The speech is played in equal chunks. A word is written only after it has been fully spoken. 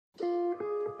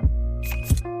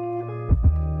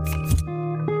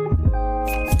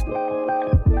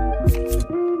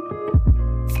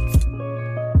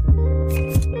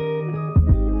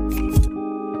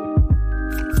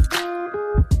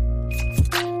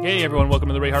Hey everyone, welcome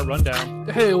to the Ray Hart Rundown.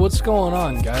 Hey, what's going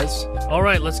on, guys? All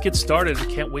right, let's get started. We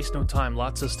can't waste no time.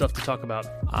 Lots of stuff to talk about.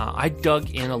 I dug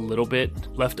in a little bit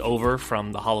left over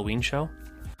from the Halloween show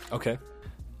Okay.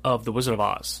 of The Wizard of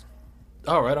Oz.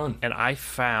 Oh, right on. And I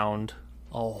found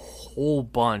a whole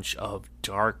bunch of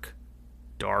dark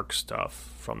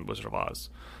stuff from The Wizard of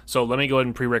Oz. So let me go ahead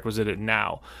and prerequisite it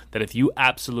now that if you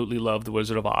absolutely love The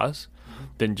Wizard of Oz,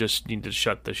 then just need to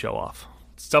shut the show off.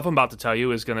 Stuff I'm about to tell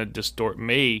you is going to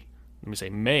may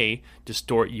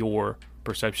distort your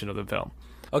perception of the film.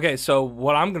 Okay, so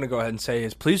what I'm going to go ahead and say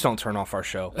is please don't turn off our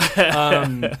show.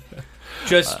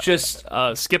 Just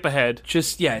skip ahead.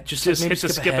 Just hit the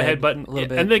skip ahead button. A little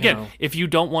bit, and again, if you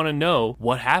don't want to know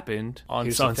what happened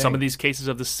on some thing. of these cases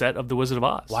of the set of The Wizard of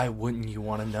Oz. Why wouldn't you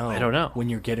want to know? I don't know. When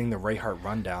you're getting the Ray Hart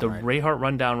rundown. The Ray Hart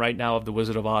rundown right now of The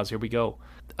Wizard of Oz. Here we go.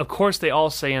 Of course, they all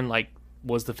saying, like,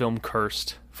 was the film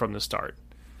cursed from the start?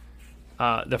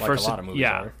 A lot of movies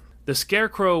are. The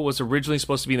Scarecrow was originally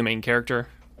supposed to be the main character.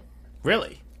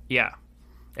 Really? Yeah,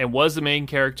 and was the main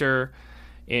character.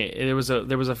 There was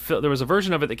a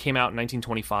version of it that came out in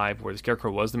 1925 where the Scarecrow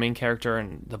was the main character,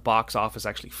 and the box office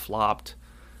actually flopped.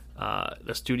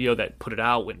 The studio that put it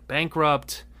out went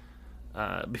bankrupt.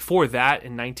 Before that,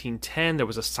 in 1910, there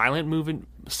was a silent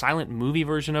movie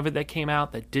version of it that came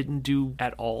out that didn't do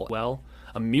at all well.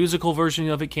 A musical version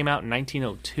of it came out in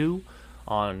 1902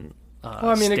 on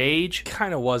stage. It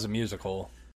kind of was a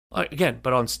musical. Again,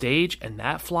 but on stage, and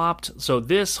that flopped. So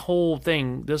this whole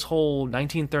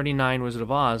 1939 Wizard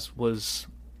of Oz was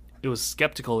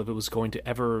skeptical if it was going to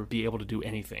ever be able to do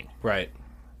anything. Right.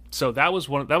 So that was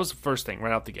the first thing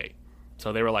right out the gate.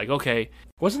 So they were like, okay.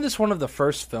 Wasn't this one of the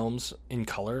first films in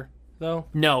color, though?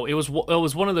 No, it was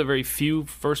one of the very few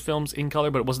first films in color,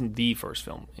 but it wasn't the first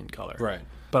film in color. Right.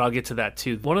 But I'll get to that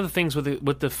too. One of the things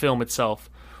with the film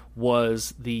itself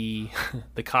was the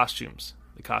costumes,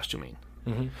 the costuming.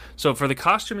 Mm-hmm. So for the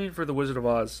costuming for The Wizard of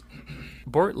Oz,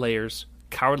 Burt Layer's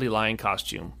Cowardly Lion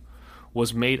costume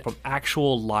was made from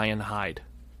actual lion hide.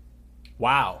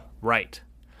 Wow. Right.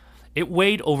 It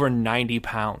weighed over 90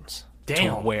 pounds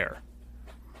to wear.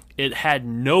 It had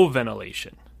no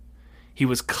ventilation. He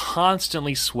was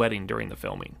constantly sweating during the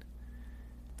filming.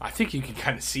 I think you can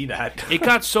kind of see that. It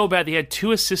got so bad they had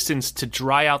 2 assistants to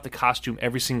dry out the costume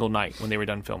every single night when they were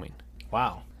done filming.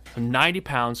 Wow. 90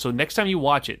 pounds. So next time you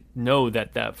watch it, know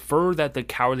that the fur that the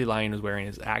Cowardly Lion is wearing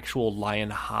is actual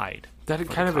lion hide. That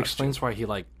kind of explains why he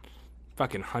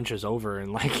fucking hunches over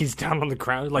and he's down on the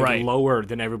ground lower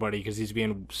than everybody because he's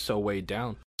being so weighed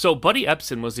down. So Buddy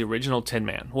Epson was the original Tin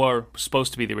Man, or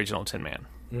supposed to be the original Tin Man.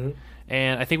 Mm-hmm.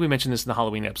 And I think we mentioned this in the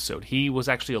Halloween episode. He was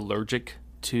actually allergic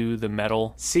to the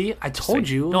metal. See, I told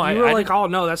you. No, you were like, oh,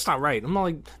 no, that's not right. I'm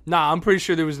like, nah, I'm pretty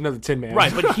sure there was another Tin Man.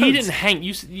 Right, but he didn't hang.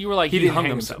 You were like, he hung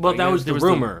himself. Well, that was the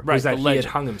rumor, was that he had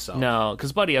hung himself. No,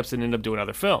 because Buddy Epson ended up doing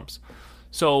other films.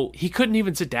 So he couldn't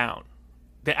even sit down.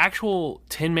 The actual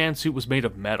Tin Man suit was made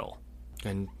of metal.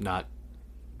 And not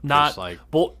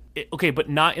okay, but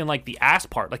not in the ass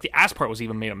part. The ass part was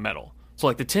even made of metal.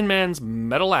 So the Tin Man's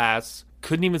metal ass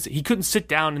he couldn't sit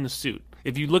down in the suit.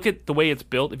 If you look at the way it's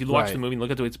built, if you watch the movie and look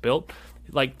at the way it's built,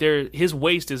 his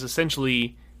waist is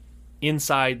essentially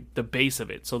inside the base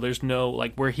of it. So there's no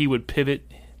where he would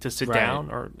pivot to sit down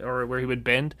or where he would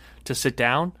bend to sit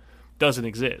down doesn't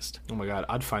exist. Oh my God,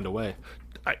 I'd find a way.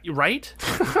 Right?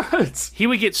 He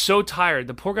would get so tired.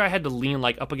 The poor guy had to lean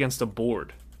up against a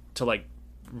board to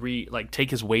take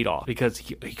his weight off because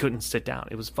he couldn't sit down.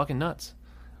 It was fucking nuts.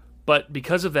 But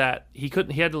because of that, he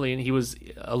had to lean. He was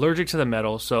allergic to the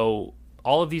metal, so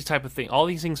all these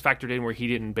things factored in where he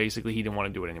didn't want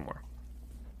to do it anymore.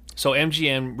 So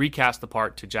MGM recast the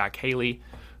part to Jack Haley,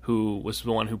 who was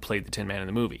the one who played the Tin Man in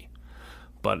the movie.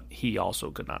 But he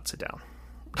also could not sit down.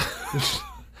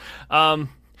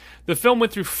 The film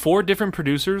went through 4 different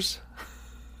producers.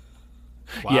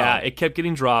 Wow. Yeah, it kept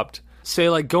getting dropped. Say,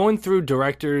 going through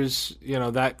directors,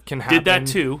 that can happen. Did that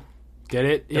too. Did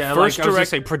it? The first I was going to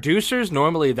say, producers,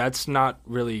 normally that's not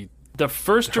really... The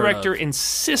first director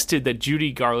insisted that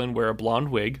Judy Garland wear a blonde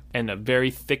wig and a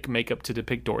very thick makeup to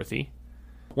depict Dorothy.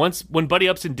 When Buddy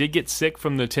Epson did get sick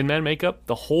from the Tin Man makeup,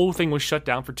 the whole thing was shut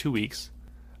down for 2 weeks.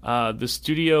 The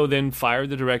studio then fired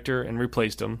the director and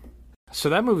replaced him. So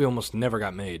that movie almost never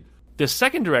got made. The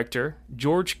second director,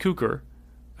 George Cukor,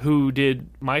 who did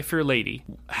My Fair Lady,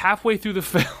 halfway through the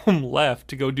film left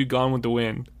to go do Gone with the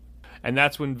Wind. And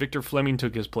that's when Victor Fleming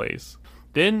took his place.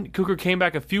 Then Cukor came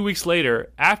back a few weeks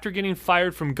later after getting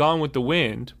fired from Gone with the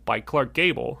Wind by Clark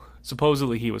Gable.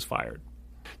 Supposedly he was fired.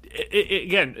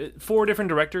 Again, 4 different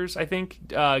directors, I think.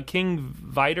 King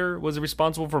Vidor was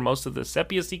responsible for most of the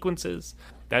sepia sequences.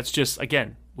 That's just,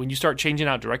 again, when you start changing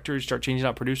out directors, start changing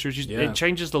out producers, it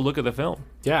changes the look of the film.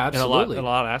 Yeah, absolutely. In a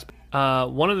lot of aspects.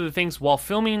 One of the things while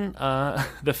filming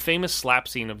the famous slap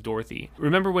scene of Dorothy.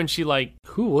 Remember when she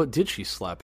what did she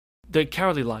slap? The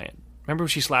Cowardly Lion. Remember when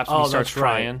she slaps him and he starts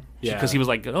crying? Right. Yeah. Because he was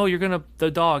like, "Oh, you're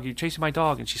chasing my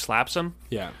dog," and she slaps him.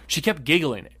 Yeah. She kept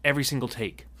giggling every single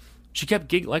take. She kept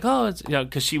giggling like, "Oh, it's,"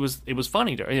 because it was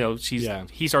funny to her.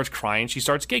 He starts crying, she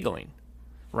starts giggling.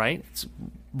 Right? It's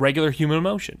regular human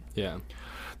emotion. Yeah.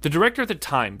 The director at the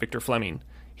time, Victor Fleming,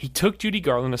 he took Judy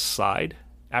Garland aside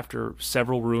after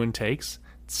several ruined takes,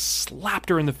 slapped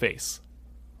her in the face.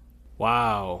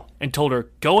 Wow. And told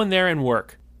her, "Go in there and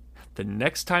work." The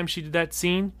next time she did that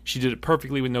scene, she did it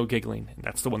perfectly with no giggling, and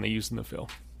that's the one they used in the film.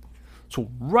 So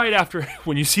right after,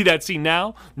 when you see that scene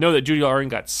now, know that Judy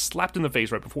Garland got slapped in the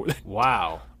face right before that.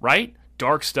 Wow. Right?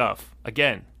 Dark stuff.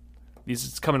 Again, this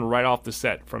is coming right off the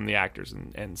set from the actors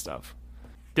and stuff.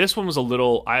 This one was a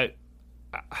little... I'm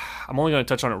only going to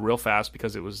touch on it real fast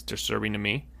because it was disturbing to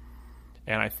me.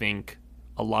 And I think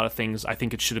a lot of things... I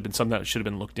think it should have been something that should have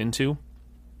been looked into.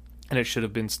 And it should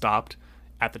have been stopped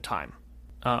at the time.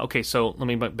 Okay, so let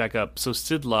me back up. So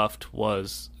Sid Luft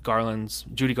was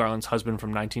Judy Garland's husband from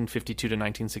 1952 to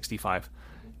 1965.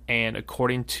 And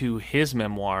according to his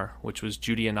memoir, which was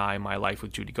Judy and I, My Life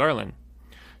with Judy Garland,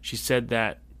 she said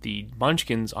that the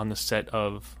munchkins on the set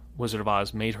of Wizard of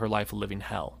Oz made her life a living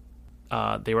hell.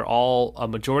 They were a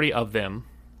majority of them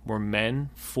were men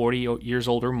 40 years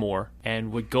old or more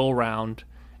and would go around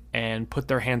and put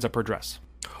their hands up her dress.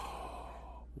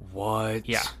 What?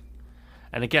 Yeah.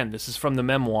 And again, this is from the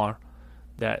memoir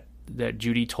that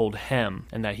Judy told him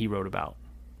and that he wrote about.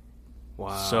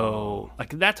 Wow. So,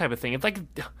 like, that type of thing. It's like,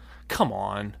 come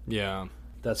on. Yeah.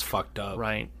 That's fucked up.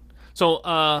 Right.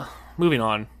 So, moving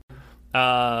on.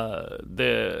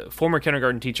 The former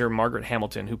kindergarten teacher, Margaret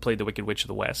Hamilton, who played the Wicked Witch of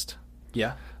the West,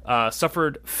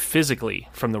 suffered physically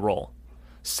from the role.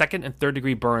 2nd and 3rd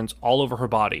degree burns all over her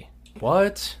body.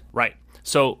 What? Right.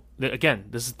 So, again,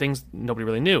 this is things nobody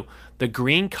really knew. The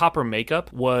green copper makeup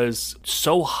got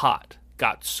so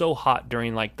hot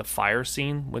during, like, the fire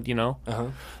scene with,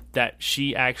 that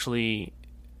she actually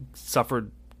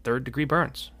suffered 3rd degree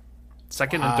burns.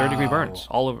 2nd and 3rd degree burns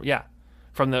all over. Yeah.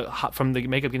 From the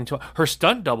makeup getting too hot. Her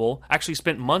stunt double actually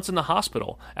spent months in the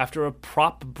hospital after a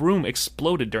prop broom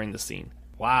exploded during the scene.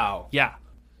 Wow. Yeah.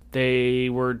 They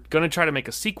were going to try to make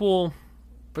a sequel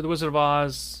for The Wizard of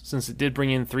Oz, since it did bring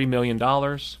in $3 million.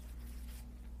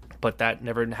 But that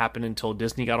never happened until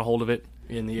Disney got a hold of it.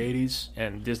 In the 80s.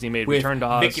 And Disney made Return to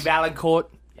Oz. Vicky Valancourt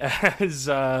as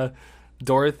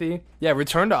Dorothy. Yeah,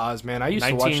 Return to Oz, man. I used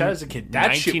to watch that as a kid.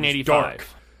 That shit was dark.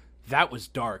 That was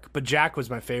dark. But Jack was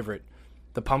my favorite.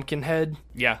 The Pumpkinhead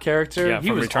character. Yeah,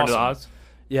 he was Return awesome. to Oz.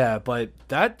 Yeah, but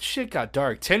that shit got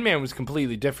dark. Tin Man was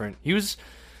completely different. He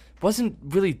wasn't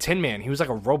really Tin Man. He was like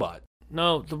a robot.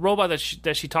 No, the robot that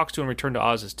she talks to in Return to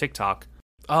Oz is TikTok.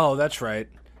 Oh, that's right.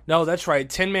 No, that's right.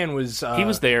 Tin Man was... he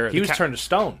was there. He was turned to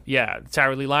stone. Yeah, the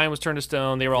Cowardly Lion was turned to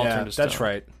stone. They were all turned to stone. That's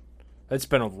right. It's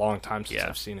been a long time since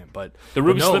I've seen it, but... The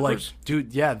Ruby Slippers. Like,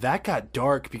 dude, yeah, that got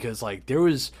dark because, like, there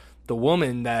was the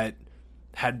woman that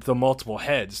had the multiple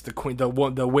heads, the queen, the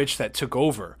witch that took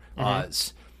over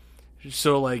Oz.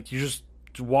 So, like, you just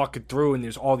walking through and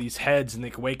there's all these heads and they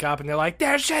can wake up and they're like,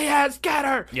 there she is, get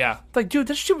her! Yeah. Like, dude,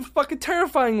 this shit was fucking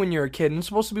terrifying when you're a kid and it's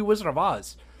supposed to be Wizard of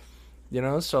Oz. You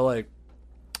know? So, like,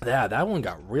 yeah, that one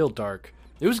got real dark.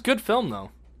 It was a good film,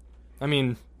 though. I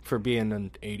mean, for being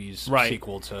an 80s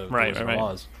sequel to Wizard of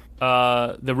Oz.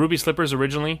 The Ruby Slippers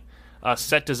originally, a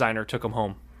set designer took them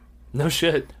home. No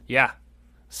shit. Yeah.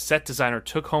 Set designer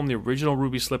took home the original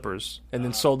Ruby Slippers. And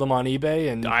then sold them on eBay?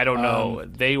 And I don't know.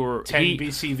 They were... 10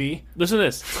 BCV? Listen to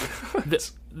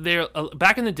this.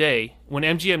 Back in the day, when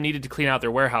MGM needed to clean out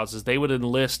their warehouses, they would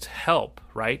enlist help,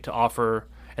 right, to offer...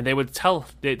 And they would tell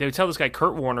this guy,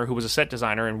 Kurt Warner, who was a set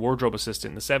designer and wardrobe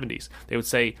assistant in the 70s, they would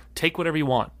say, take whatever you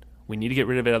want. We need to get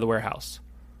rid of it out of the warehouse.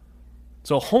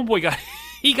 So homeboy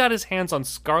got his hands on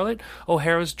Scarlett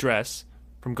O'Hara's dress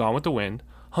from Gone with the Wind,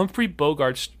 Humphrey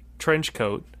Bogart's trench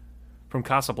coat from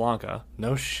Casablanca.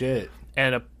 No shit.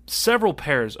 And several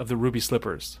pairs of the Ruby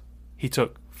Slippers he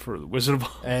took for the Wizard of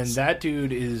Oz. And that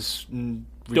dude is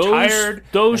retired.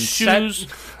 Those shoes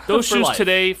life.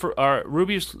 today for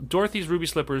Dorothy's Ruby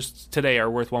Slippers today are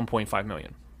worth $1.5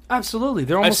 million. Absolutely,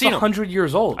 they're almost 100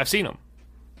 years old. I've seen them.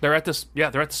 They're at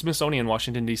the Smithsonian in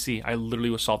Washington D.C. I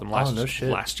literally saw them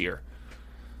last year.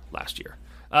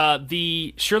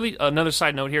 Another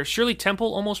side note here: Shirley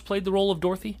Temple almost played the role of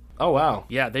Dorothy. Oh wow!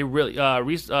 Yeah, they really.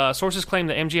 Sources claim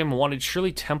that MGM wanted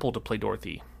Shirley Temple to play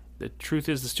Dorothy, The truth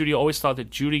is, the studio always thought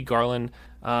that Judy Garland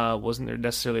wasn't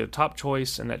necessarily a top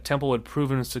choice, and that Temple had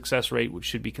proven a success rate which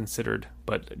should be considered,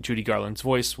 but Judy Garland's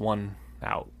voice won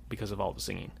out because of all the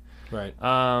singing. Right.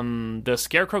 The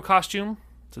Scarecrow costume,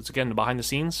 so it's again the behind the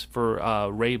scenes for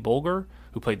Ray Bolger,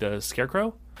 who played the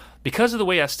Scarecrow. Because of the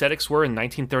way aesthetics were in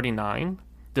 1939,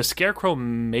 the Scarecrow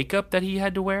makeup that he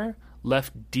had to wear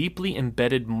left deeply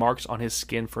embedded marks on his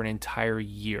skin for an entire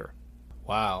year.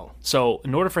 Wow. So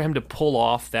in order for him to pull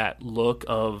off that look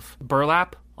of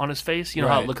burlap on his face, you know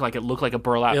how it looked like a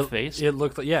burlap face? It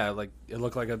looked like, it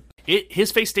looked like a...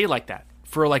 His face stayed like that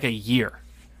for like a year.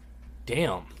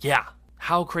 Damn. Yeah.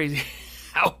 How crazy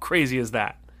is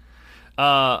that?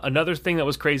 Another thing that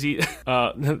was crazy,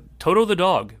 Toto the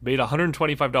dog made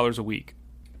 $125 a week.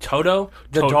 Toto?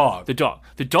 The dog.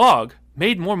 The dog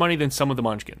made more money than some of the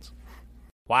Munchkins.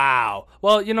 Wow.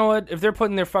 Well, you know what? If they're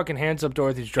putting their fucking hands up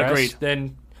Dorothy's dress, Agreed.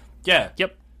 then yeah.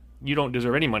 Yep. You don't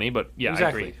deserve any money, but yeah,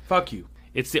 Exactly. I agree. Fuck you.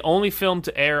 It's the only film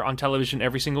to air on television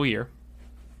every single year.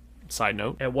 Side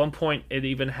note. At one point, it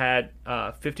even had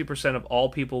 50% of all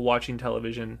people watching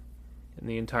television in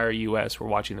the entire U.S. were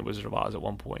watching The Wizard of Oz at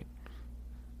one point.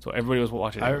 So everybody was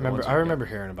watching it. I remember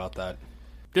hearing about that.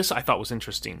 This I thought was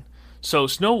interesting. So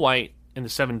Snow White and the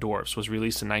Seven Dwarfs was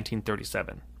released in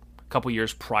 1937, a couple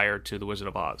years prior to The Wizard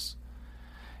of Oz.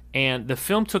 And the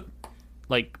film took,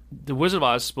 like, The Wizard of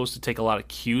Oz is supposed to take a lot of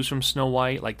cues from Snow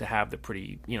White, like to have the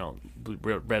pretty,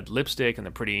 red lipstick and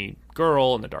the pretty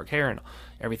girl and the dark hair and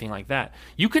everything like that.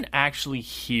 You can actually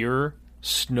hear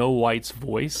Snow White's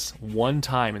voice one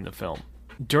time in the film.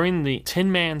 During the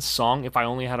Tin Man's song, If I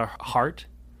Only Had a Heart,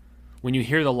 when you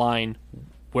hear the line,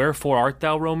 "Wherefore art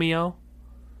thou, Romeo?"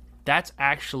 That's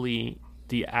actually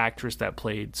the actress that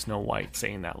played Snow White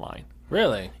saying that line.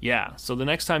 Really? Yeah. So the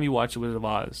next time you watch The Wizard of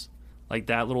Oz, like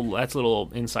that's a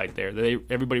little insight there.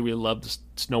 Everybody really loved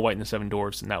Snow White and the Seven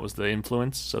Dwarfs, and that was the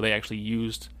influence. So they actually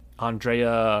used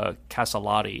Andrea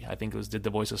Casalotti, I think did the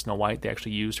voice of Snow White. They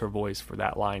actually used her voice for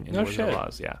that line in The Wizard of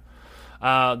Oz.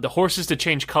 Yeah. The horses to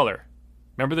change color.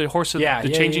 Remember the horses?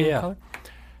 Changing color.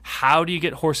 How do you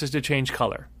get horses to change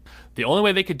color? The only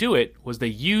way they could do it was they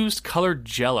used colored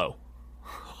Jello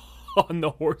on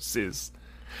the horses.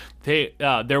 There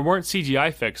weren't CGI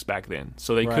effects back then,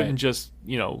 so they couldn't just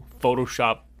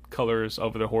Photoshop colors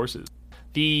over the horses.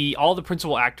 All the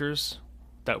principal actors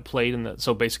that played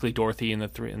so basically Dorothy and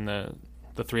the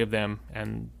three of them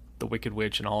and the Wicked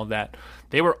Witch and all of that,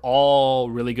 they were all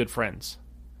really good friends.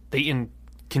 They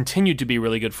continued to be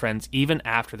really good friends even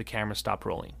after the camera stopped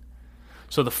rolling.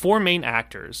 So the four main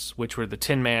actors, which were the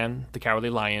Tin Man, the Cowardly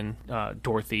Lion,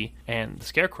 Dorothy, and the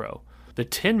Scarecrow. The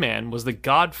Tin Man was the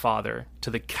godfather to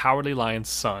the Cowardly Lion's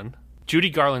son. Judy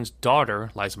Garland's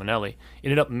daughter, Liza Minnelli,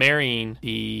 ended up marrying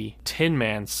the Tin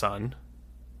Man's son.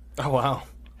 Oh, wow.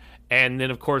 And then,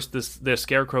 of course, the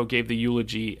Scarecrow gave the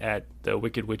eulogy at the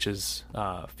Wicked Witch's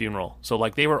funeral. So,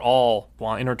 like, they were all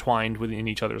intertwined within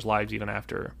each other's lives even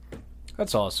after.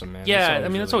 That's awesome, man. Yeah,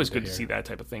 it's always good to see that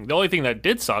type of thing. The only thing that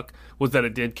did suck was that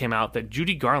it came out that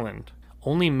Judy Garland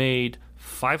only made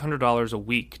 $500 a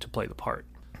week to play the part.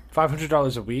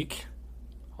 $500 a week?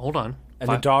 Hold on. And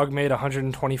the dog made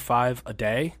 $125 a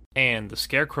day? And the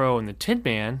Scarecrow and the Tin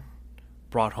Man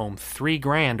brought home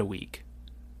 $3,000 a week.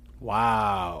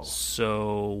 Wow.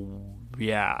 So,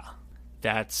 yeah.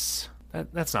 That's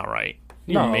not right.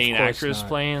 No, Your main of course actress not.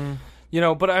 playing...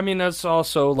 but I mean, that's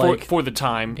also like... For the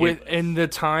time. In the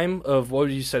time of, what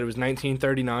you said, it was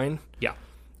 1939? Yeah.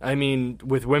 I mean,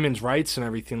 with women's rights and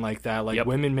everything like that,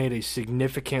 women made a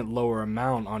significant lower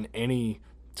amount on any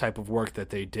type of work that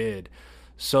they did.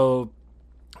 So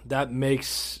that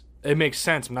makes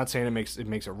sense. I'm not saying it makes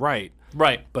it right.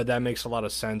 Right. But that makes a lot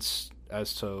of sense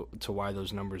as to why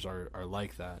those numbers are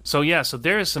like that. So yeah, so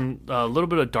there is a little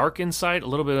bit of dark insight, a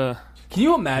little bit of Can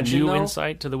you imagine new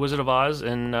insight to the Wizard of Oz,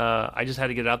 and I just had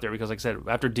to get it out there because, like I said,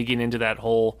 after digging into that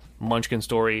whole Munchkin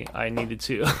story, I needed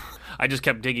to. I just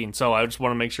kept digging, so I just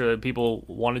want to make sure that people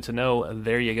wanted to know.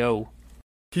 There you go.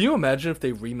 Can you imagine if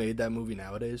they remade that movie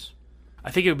nowadays?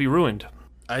 I think it would be ruined.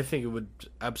 I think it would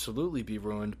absolutely be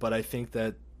ruined, but I think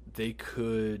that they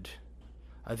could.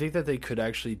 I think that they could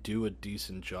actually do a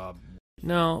decent job.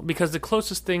 No, because the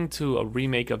closest thing to a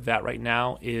remake of that right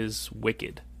now is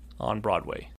Wicked on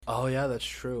Broadway. Oh yeah, that's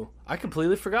true. I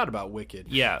completely forgot about Wicked.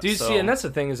 Yeah. Do you see? And that's the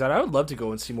thing, is that I would love to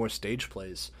go and see more stage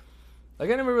plays. Like,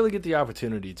 I never really get the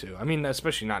opportunity to. I mean,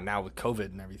 especially not now with COVID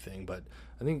and everything, but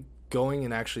I think going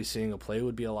and actually seeing a play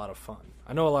would be a lot of fun.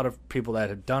 I know a lot of people that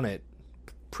have done it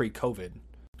pre-COVID.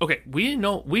 Okay, and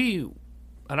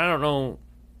I don't know,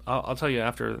 I'll tell you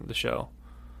after the show,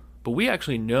 but we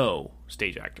actually know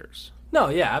stage actors. No,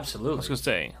 yeah, absolutely. I was going to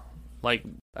say, like,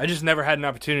 I just never had an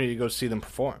opportunity to go see them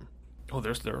perform. Oh,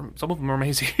 there some of them are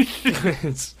amazing.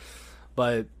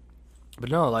 but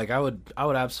no, like I would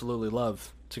absolutely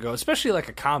love to go, especially like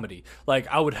a comedy. Like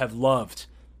I would have loved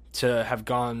to have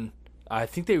gone. I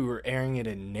think they were airing it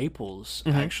in Naples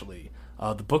actually.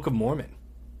 The Book of Mormon.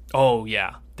 Oh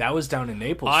yeah, that was down in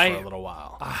Naples for a little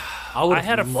while. I would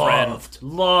had a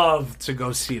loved to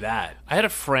go see that. I had a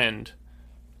friend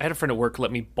at work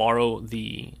let me borrow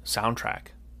the soundtrack.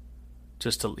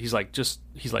 He's like,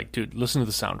 dude, listen to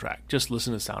the soundtrack. Just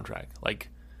listen to the soundtrack. Like,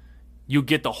 you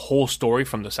get the whole story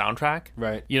from the soundtrack,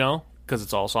 right? You know, because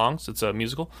it's all songs. It's a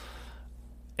musical.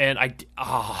 And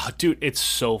dude, it's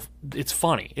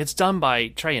funny. It's done by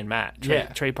Trey and Matt.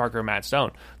 Trey Parker and Matt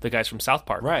Stone, the guys from South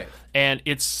Park. Right. And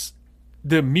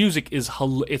the music is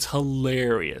it's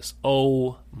hilarious.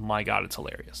 Oh my God, it's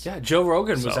hilarious. Yeah, Joe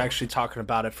Rogan was actually talking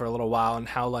about it for a little while and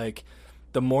how like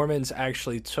the Mormons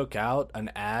actually took out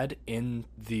an ad in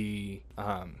the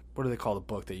what do they call the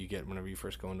book that you get whenever you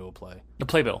first go into a play? The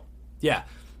playbill. Yeah.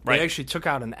 Right. They actually took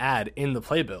out an ad in the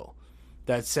playbill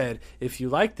that said, if you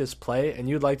like this play and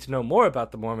you'd like to know more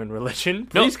about the Mormon religion,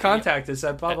 please contact us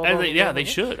at blah, blah, blah. Yeah, they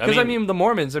should. Because, I mean, the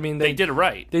Mormons, they did it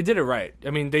right. They did it right.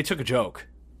 I mean, they took a joke.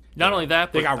 Not only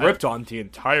that, but they got ripped on the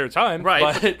entire time.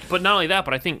 Right. But not only that,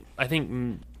 but I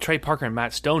think Trey Parker and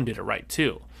Matt Stone did it right,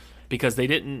 too. Because they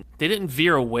didn't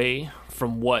veer away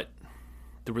from what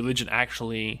the religion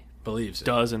actually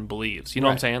does and believes. You know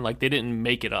what I'm saying? Like, they didn't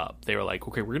make it up. They were like,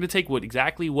 okay, we're going to take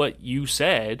exactly what you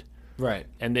said, right,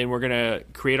 and then we're going to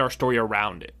create our story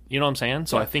around it. You know what I'm saying?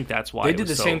 So I think that's why they did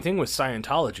the same thing with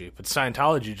Scientology, but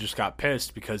Scientology just got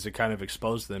pissed because it kind of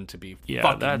exposed them to be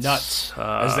fucking nuts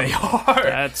as they are.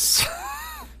 That's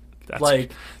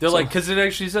like they're like, because it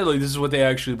actually said like this is what they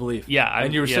actually believe. Yeah,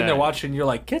 and you were sitting there watching, and you're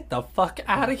like, get the fuck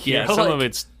out of here. Yeah, some of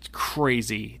it's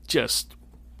crazy, just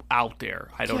out there.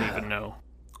 I don't even know.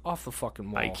 Off the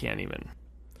fucking wall. I can't even.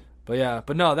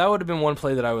 But no, that would have been one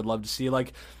play that I would love to see.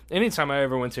 Like, anytime I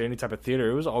ever went to any type of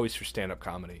theater, it was always for stand-up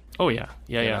comedy. Oh, yeah.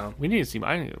 Yeah. Know? We need to see...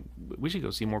 we should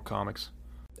go see more comics.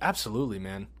 Absolutely,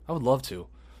 man. I would love to.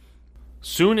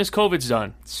 Soon as COVID's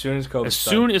done. As soon as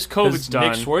COVID's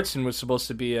done. Nick Swartzen was supposed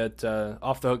to be at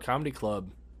Off the Hook Comedy Club.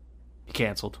 He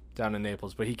canceled. Down in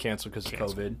Naples, but he canceled because of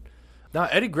COVID. Now,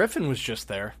 Eddie Griffin was just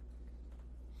there.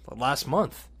 Last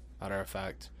month, matter of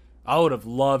fact. I would have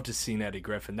loved to seen Eddie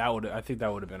Griffin. I think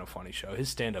that would have been a funny show. His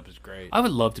stand-up is great. I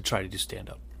would love to try to do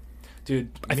stand-up. Dude,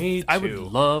 me too. I would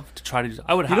love to try to do...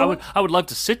 I would love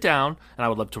to sit down, and I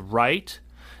would love to write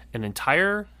an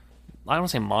entire... I don't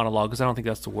want to say monologue, because I don't think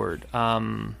that's the word. I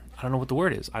don't know what the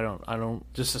word is. I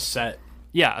don't... Just a set.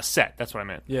 Yeah, a set. That's what I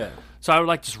meant. Yeah. So I would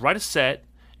like to just write a set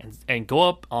and go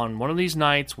up on one of these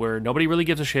nights where nobody really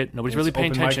gives a shit, nobody's really paying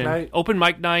attention. Open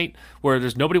mic night where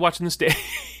there's nobody watching the stage.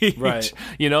 Right.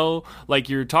 You know, like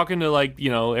you're talking to like, you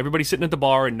know, everybody sitting at the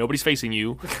bar and nobody's facing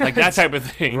you. Like that type of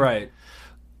thing. Right.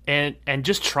 And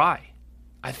just try.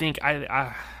 I think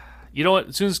I you know what,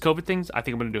 as soon as COVID things, I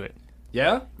think I'm gonna do it.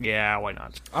 Yeah? Yeah, why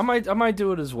not? I might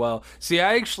do it as well. See,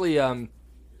 I actually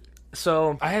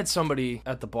so I had somebody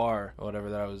at the bar or whatever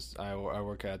that I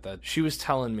work at, that she was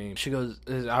telling me, she goes,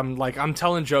 I'm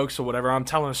telling jokes or whatever, I'm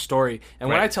telling a story, and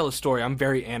when I tell a story, I'm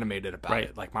very animated about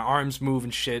it. Like my arms move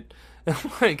and shit.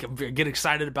 Like I get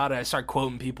excited about it. I start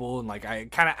quoting people and like I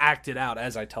kind of act it out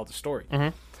as I tell the story.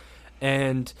 Mm-hmm.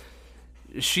 And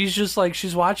she's just like,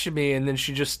 she's watching me, and then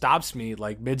she just stops me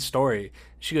like mid-story.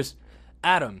 She goes,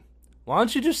 Adam, why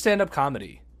don't you do stand-up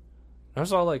comedy? And I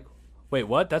was all like, wait,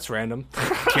 what? That's random.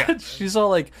 Yeah. She's all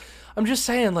like, I'm just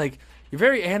saying, like, you're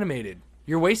very animated.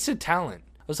 You're wasted talent.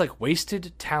 I was like,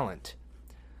 wasted talent.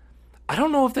 I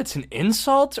don't know if that's an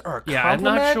insult or a compliment.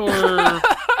 I'm not sure.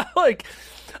 Like,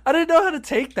 I didn't know how to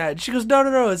take that. And she goes,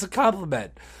 no, it's a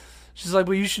compliment. She's like,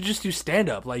 well, you should just do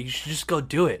stand-up. Like, you should just go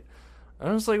do it. And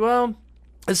I was like, well,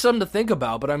 it's something to think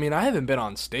about. But, I mean, I haven't been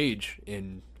on stage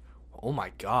in, oh,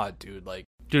 my God, dude. Like,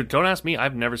 dude, don't ask me.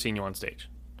 I've never seen you on stage.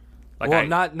 Like, well,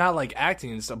 not like acting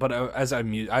and stuff, but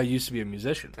I used to be a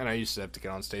musician, and I used to have to get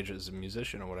on stage as a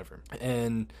musician or whatever.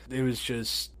 And it was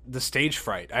just the stage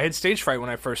fright. I had stage fright when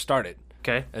I first started.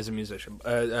 Okay. As a musician,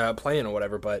 playing or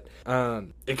whatever, but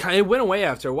it went away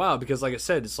after a while because, like I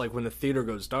said, it's like when the theater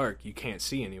goes dark, you can't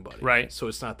see anybody. Right. So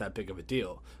it's not that big of a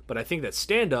deal. But I think that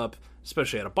stand up,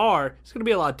 especially at a bar, it's going to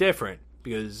be a lot different.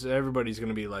 Because everybody's going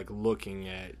to be, like, looking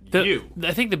at you.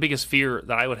 I think the biggest fear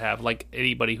that I would have, like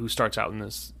anybody who starts out in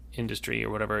this industry or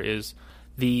whatever, is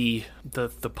the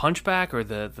punchback or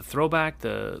the throwback,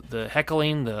 the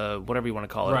heckling, the whatever you want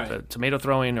to call it, the tomato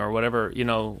throwing or whatever, you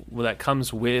know, that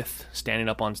comes with standing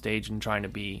up on stage and trying to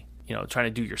be, trying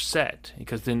to do your set,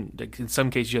 because then like, in some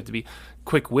cases you have to be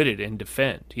quick-witted and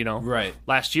defend, Right.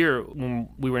 Last year when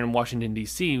we were in Washington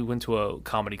D.C., we went to a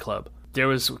comedy club. There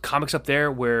was comics up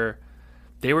there where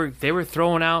they were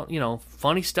throwing out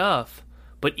funny stuff,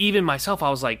 but even myself I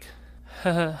was like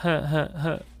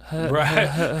Right.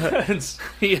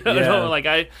 like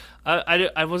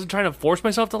I wasn't trying to force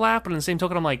myself to laugh, but in the same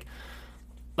token I'm like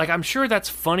I'm sure that's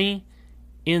funny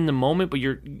in the moment, but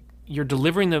you're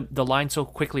delivering the line so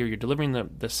quickly, or you're delivering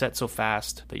the set so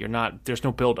fast that there's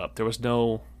no build up. There was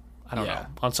no, I don't know,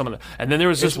 on some of the, and then there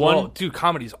was this one, dude,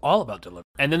 comedy's all about delivery.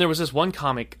 and then there was this one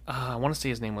comic, I want to say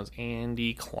his name was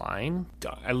Andy Klein.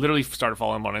 I literally started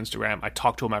following him on Instagram. I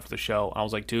talked to him after the show. I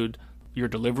was like, dude, your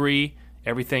delivery,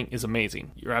 everything is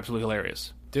amazing. You're absolutely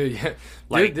hilarious. Dude, yeah.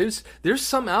 Like- Dude, there's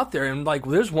some out there, and like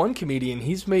there's one comedian,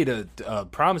 he's made a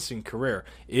promising career.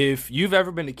 If you've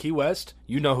ever been to Key West,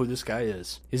 you know who this guy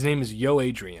is. His name is Yo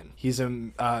Adrian. He's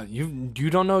you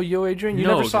don't know Yo Adrian? You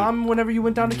No, never saw dude. him whenever you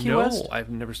went down to Key West? I've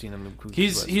never seen him in Key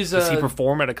He's- West. he's, Does he uh,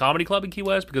 perform at a comedy club in Key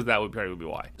West? Because that would probably be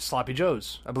why. Sloppy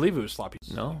Joe's. I believe it was Sloppy.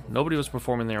 No, nobody was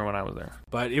performing there when I was there.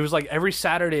 But it was like every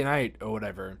Saturday night or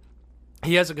whatever.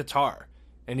 He has a guitar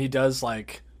and he does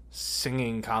like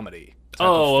singing comedy. type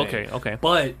Oh, of thing. okay.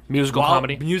 But Musical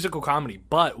comedy? Musical comedy.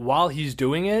 But while he's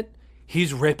doing it,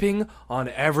 he's ripping on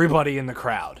everybody in the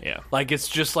crowd. Yeah. Like it's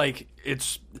just like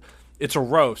it's a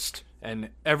roast and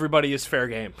everybody is fair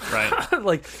game. Right.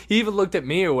 Like he even looked at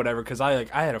me or whatever cuz I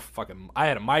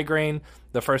had a migraine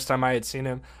the first time I had seen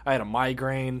him. I had a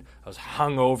migraine. I was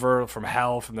hungover from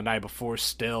hell from the night before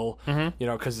still.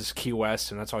 Cuz it's Key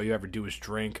West and that's all you ever do is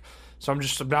drink. So I'm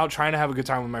just now trying to have a good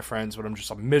time with my friends, but I'm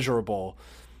just miserable.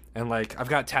 And like I've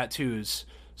got tattoos,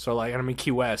 so like I'm in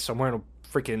Key West, so I'm wearing a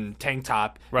freaking tank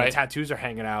top, and Right. the tattoos are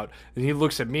hanging out, and he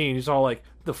looks at me and he's all like,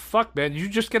 "The fuck, man? Did you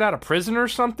just get out of prison or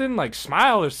something? Like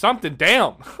smile or something?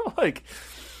 Damn!" Like,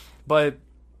 but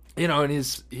and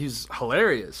he's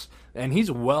hilarious, and he's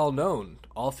well known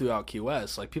all throughout Key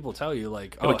West. Like people tell you,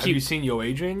 like, "Oh, but have you seen Yo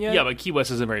Adrian yet?" Yeah, but Key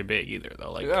West isn't very big either,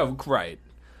 though. Like, Oh,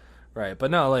 right.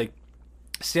 But no, like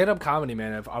stand-up comedy,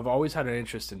 man. I've always had an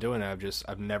interest in doing it.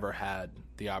 I've never had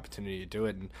the opportunity to do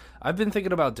it, and I've been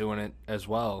thinking about doing it as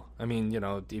well. I mean,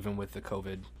 even with the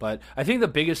COVID. But I think the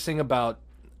biggest thing about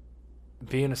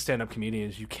being a stand-up comedian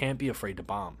is you can't be afraid to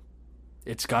bomb.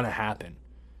 It's gonna happen.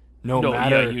 No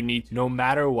matter you need. no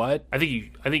matter what. I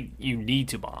think you need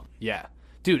to bomb. Yeah.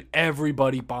 Dude,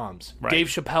 everybody bombs. Right. Dave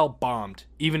Chappelle bombed,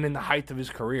 even in the height of his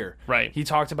career. Right. He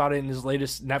talked about it in his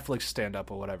latest Netflix stand-up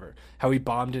or whatever, how he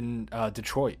bombed in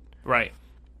Detroit, Right.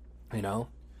 And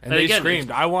And they again,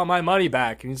 screamed, "I want my money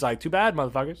back." And he's like, "Too bad,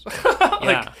 motherfuckers."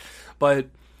 Yeah. But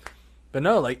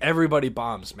no, like, everybody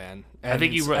bombs, man. And I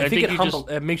think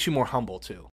it makes you more humble,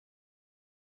 too.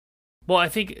 Well, I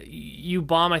think you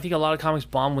bomb. I think a lot of comics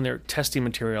bomb when they're testing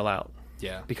material out.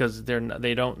 Yeah. Because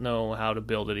they don't know how to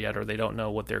build it yet, or they don't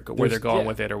know where they're going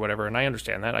with it, or whatever. And I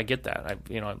understand that. I get that.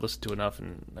 I've listened to enough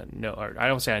and know. Or I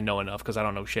don't say I know enough because I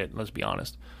don't know shit. Let's be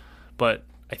honest. But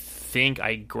I think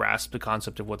I grasp the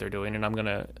concept of what they're doing, and I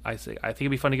think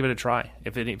it'd be fun to give it a try.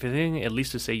 If anything, at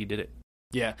least to say you did it.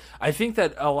 Yeah, I think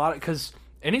that a lot because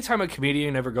anytime a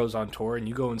comedian ever goes on tour and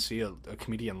you go and see a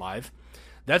comedian live,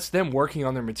 that's them working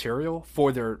on their material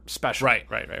for their special. Right.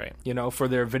 For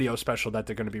their video special that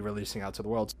they're going to be releasing out to the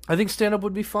world. I think stand-up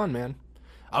would be fun, man.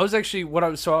 I was actually what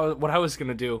I was going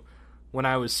to do when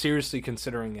I was seriously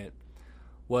considering it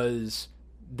was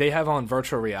they have on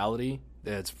virtual reality.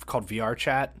 It's called VR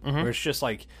Chat, where it's just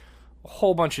like a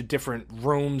whole bunch of different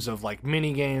rooms of like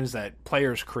mini games that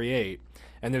players create,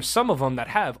 and there's some of them that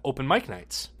have open mic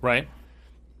nights. Right.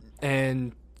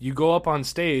 And you go up on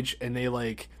stage and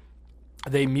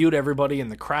they mute everybody in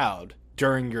the crowd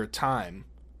during your time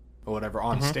or whatever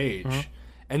on stage,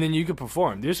 and then you can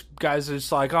perform. There's guys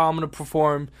that's like, "Oh, I'm gonna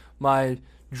perform my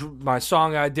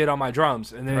song I did on my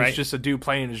drums," and then Right. it's just a dude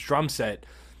playing his drum set,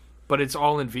 but it's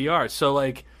all in VR. So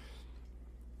like,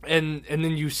 and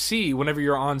then you see whenever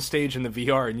you're on stage in the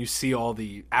VR and you see all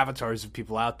the avatars of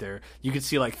people out there, you can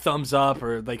see like thumbs up,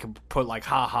 or they can put like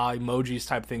haha emojis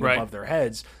type thing Right. above their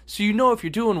heads, so you know if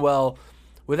you're doing well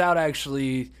without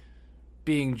actually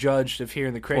being judged of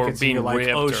hearing the crickets being and you're like,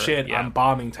 ripped "Oh or- shit, yeah. I'm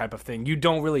bombing" type of thing. You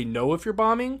don't really know if you're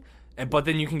bombing, but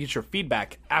then you can get your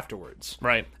feedback afterwards.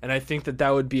 Right. And I think that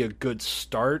would be a good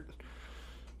start,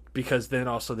 because then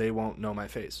also they won't know my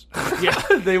face. Yeah.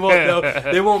 They won't know.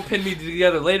 They won't pin me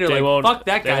together later. They Like, won't- fuck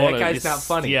that they guy. won't- That guy's not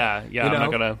funny. Yeah. I'm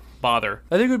not gonna bother.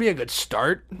 I think it would be a good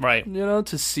start. Right.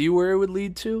 To see where it would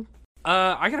lead to.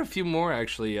 I got a few more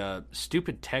actually.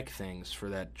 Stupid tech things for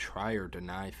that try or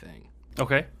deny thing.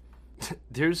 Okay.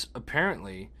 There's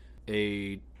apparently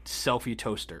a selfie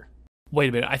toaster. Wait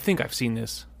a minute. I think I've seen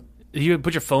this. You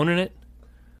put your phone in it?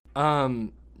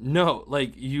 No,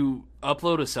 like you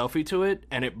upload a selfie to it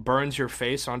and it burns your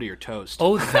face onto your toast.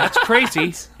 Oh, that's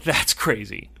crazy. That's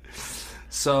crazy.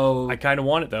 So I kind of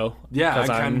want it though. yeah, I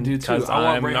kind of do too.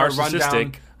 I want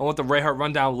narcissistic. I want the Ray Hart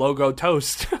Rundown logo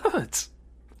toast.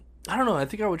 I don't know. I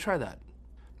think I would try that.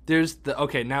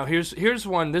 Now here's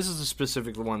one. This is a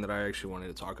specific one that I actually wanted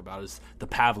to talk about. Is the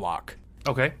Pavlok.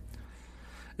 Okay.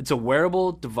 It's a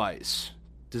wearable device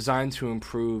designed to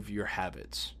improve your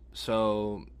habits.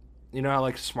 So, you know how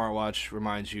like a smartwatch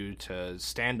reminds you to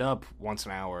stand up once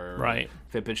an hour. Right.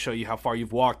 Fitbit show you how far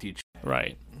you've walked each.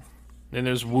 Right. Then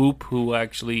there's Whoop, who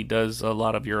actually does a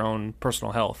lot of your own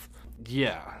personal health.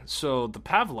 Yeah. So the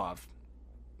Pavlok.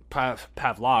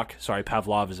 Sorry,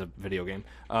 Pavlov is a video game.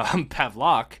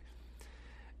 Pavlok.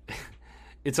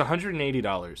 It's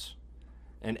 $180,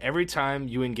 and every time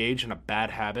you engage in a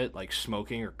bad habit like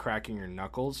smoking or cracking your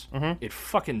knuckles, it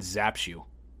fucking zaps you.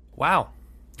 Wow.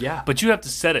 Yeah. But you have to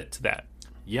set it to that.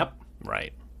 Yep.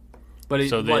 Right. But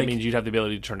So that means you'd have the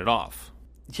ability to turn it off.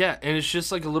 Yeah, and it's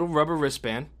just like a little rubber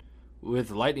wristband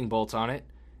with lightning bolts on it,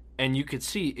 and you could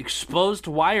see exposed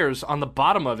wires on the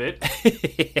bottom of it.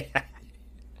 Yeah.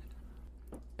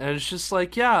 And it's just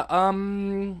like, yeah, I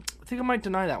think I might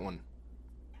deny that one.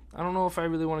 I don't know if I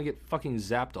really want to get fucking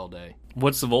zapped all day.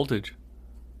 What's the voltage?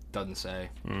 Doesn't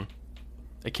say.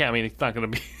 It can't. I mean, it's not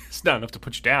going to be. It's not enough to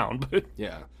put you down, but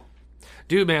Yeah.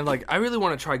 Dude, man, like, I really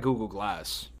want to try Google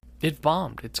Glass. it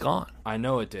bombed. It's gone. I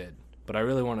know it did, but I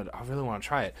really want to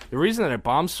try it. The reason that it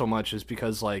bombed so much is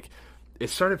because, like, it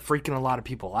started freaking a lot of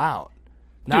people out.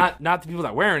 Not the people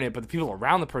that wearing it, but the people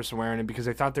around the person wearing it, because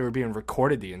they thought they were being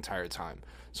recorded the entire time.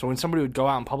 So when somebody would go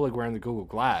out in public wearing the Google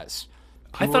Glass,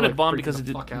 I thought it bombed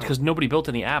because nobody built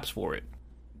any apps for it.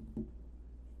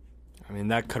 I mean,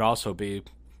 that could also be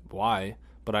why.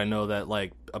 But I know that,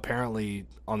 like, apparently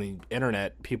on the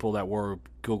internet, people that wore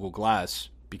Google Glass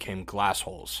became glass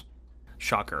holes.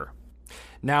 Shocker.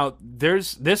 Now,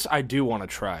 there's this I do want to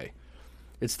try.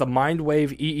 It's the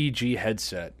Mindwave EEG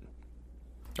headset.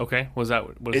 Okay. What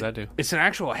does that do? It's an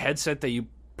actual headset that you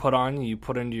put on, you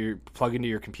plug into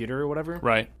your computer or whatever.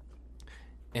 Right.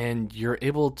 And you're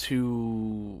able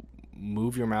to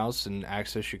move your mouse and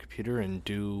access your computer and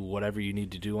do whatever you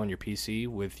need to do on your PC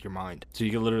with your mind. So you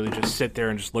can literally just sit there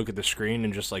and just look at the screen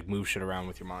and just like move shit around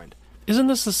with your mind. Isn't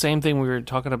this the same thing we were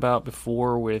talking about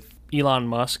before with Elon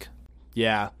Musk?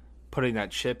 Yeah, putting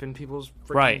that chip in people's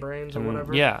freaking brains or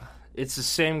whatever. Yeah. It's the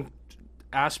same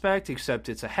aspect, except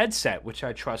it's a headset, which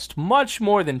I trust much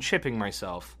more than chipping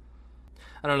myself.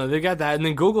 I don't know, they got that. And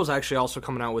then Google's actually also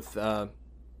coming out with,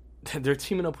 they're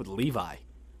teaming up with Levi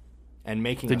and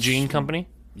making the jean company?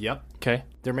 Yep. Okay.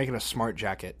 They're making a smart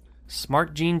jacket.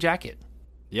 Smart jean jacket.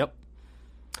 Yep.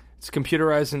 It's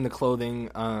computerizing the clothing.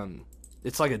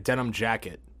 It's like a denim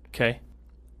jacket. Okay.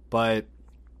 But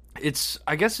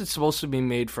I guess it's supposed to be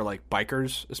made for like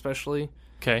bikers especially.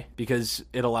 Okay. Because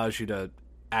it allows you to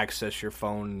access your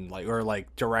phone or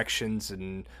directions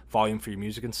and volume for your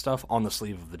music and stuff on the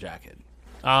sleeve of the jacket.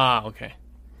 Ah, okay.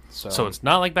 So it's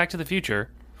not like Back to the Future,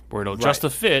 where it'll adjust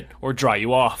the fit or dry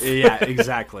you off. Yeah,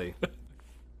 exactly.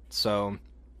 So,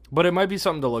 but it might be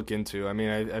something to look into. I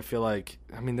mean, I feel like,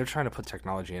 they're trying to put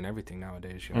technology in everything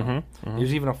nowadays, you know? Mm-hmm.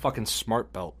 There's even a fucking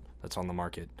smart belt that's on the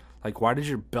market. Like, why does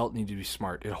your belt need to be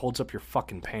smart? It holds up your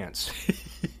fucking pants.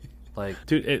 Like,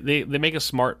 dude, they make a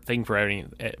smart thing for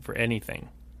anything.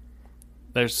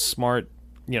 There's smart,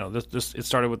 it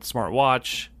started with the smart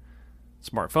watch,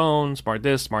 smartphone, smart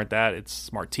this, smart that. It's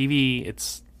smart TV.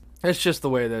 It's just the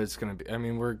way that it's going to be. I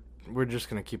mean, we're just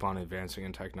going to keep on advancing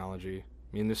in technology.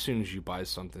 I mean, as soon as you buy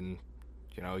something,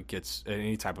 it gets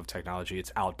any type of technology,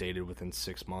 it's outdated within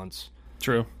 6 months.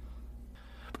 True.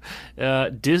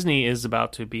 Disney is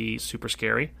about to be super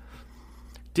scary.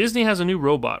 Disney has a new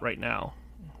robot right now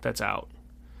that's out.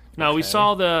 Now, we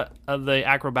saw the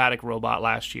acrobatic robot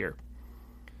last year.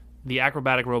 The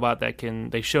acrobatic robot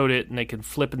they showed it and they can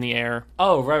flip in the air.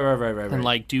 Oh, right.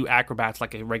 And do acrobats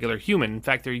like a regular human. In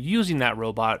fact, they're using that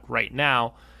robot right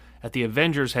now at the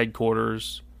Avengers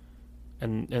headquarters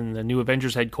and the new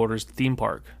Avengers headquarters theme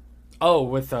park. Oh,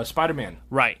 with Spider-Man.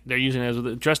 Right. They're using it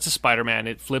as dressed as Spider-Man.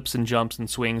 It flips and jumps and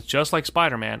swings just like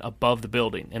Spider-Man above the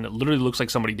building. And it literally looks like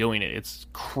somebody doing it. It's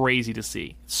crazy to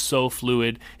see. It's so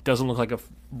fluid. It doesn't look like a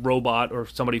robot or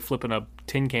somebody flipping a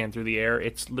tin can through the air.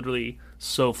 It's literally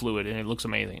so fluid and it looks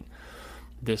amazing.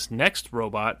 This next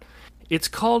robot,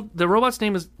 the robot's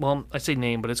name is, well, I say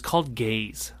name, but it's called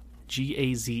Gaze.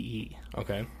 Gaze.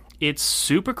 Okay. It's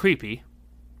super creepy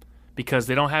because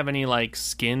they don't have any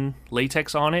skin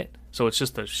latex on it. So it's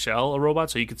just a shell, a robot.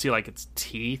 So you can see like its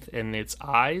teeth and its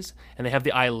eyes, and they have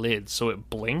the eyelids, so it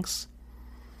blinks.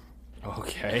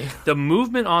 Okay. The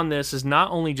movement on this is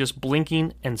not only just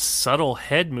blinking and subtle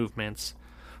head movements,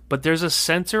 but there's a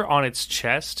sensor on its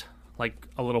chest, like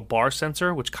a little bar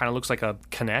sensor, which kind of looks like a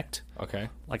Kinect. Okay.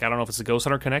 Like, I don't know if it's a Ghost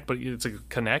Hunter Kinect, but it's a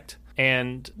Kinect.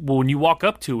 And when you walk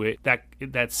up to it,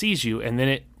 that sees you, and then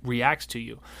it reacts to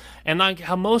you. And like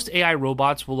how most AI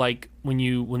robots will, like, when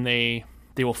they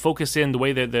will focus in the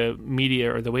way that the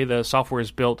media or the way the software is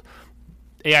built,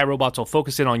 AI robots will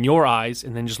focus in on your eyes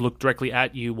and then just look directly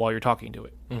at you while you're talking to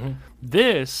it. Mm-hmm.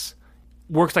 This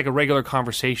works like a regular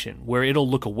conversation where it'll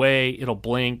look away, it'll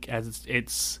blink, as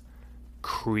it's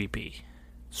creepy.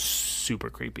 Super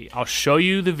creepy. I'll show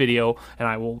you the video, and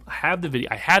I will have the video.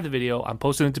 I have the video. I'm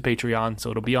posting it to Patreon,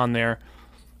 so it'll be on there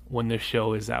when the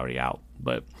show is already out.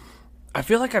 But I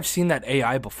feel like I've seen that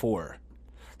AI before.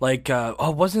 Like, it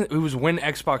was when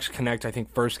Xbox Connect, I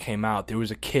think, first came out. There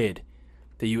was a kid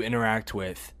that you interact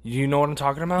with. You know what I'm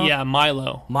talking about? yeah,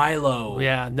 Milo. Milo.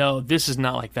 Yeah, no, this is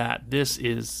not like that. This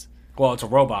is Well, it's a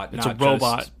robot. it's not a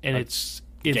robot, just and a it's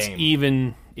game.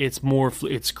 even it's more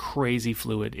it's crazy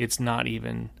fluid. It's not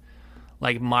even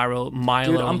like Milo. Dude,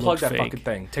 Unplug unplug that fake. fucking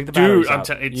thing. Take the Dude, batteries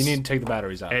out. it's- You need to take the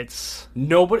batteries out. It's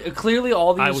Nobody. Clearly,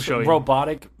 all I will these show you.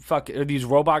 robotic these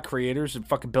robot creators and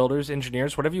fucking builders,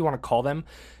 engineers, whatever you want to call them.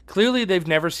 Clearly, they've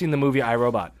never seen the movie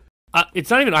iRobot. it's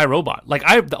not even iRobot. Like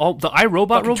the iRobot Fucking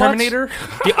robots. Terminator.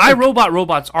 The iRobot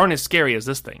robots aren't as scary as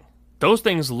this thing. Those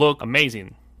things look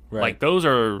amazing. Right. Like, those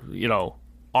are,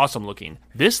 awesome looking.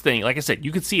 This thing, like I said,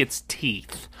 you can see its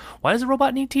teeth. Why does a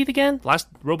robot need teeth again? The last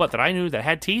robot that I knew that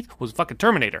had teeth was fucking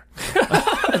Terminator.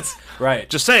 Right.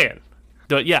 Just saying.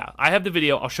 But yeah, I have the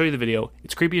video. I'll show you the video.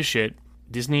 It's creepy as shit.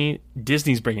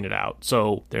 Disney's bringing it out,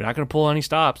 so they're not going to pull any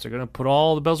stops. They're going to put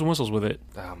all the bells and whistles with it.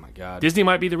 Oh my god. Disney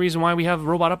might be the reason why we have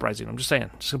Robot Uprising. I'm just saying.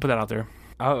 Just going to put that out there.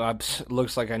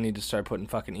 Looks like I need to start putting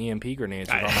fucking EMP grenades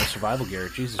with all my survival gear.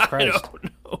 Jesus Christ.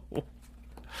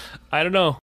 I don't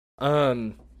know.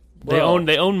 They Well,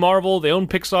 own Marvel. They own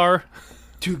Pixar.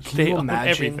 dude, can They you own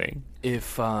imagine everything.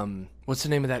 if what's the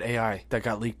name of that AI that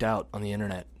got leaked out on the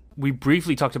internet? We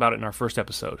briefly talked about it in our first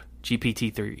episode,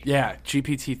 GPT-3. Yeah,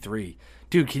 GPT-3.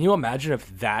 Dude, can you imagine if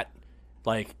that's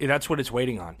what it's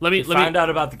waiting on? Let me find out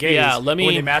about the gays. Yeah, when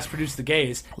they mass produce the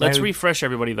gays. Let's refresh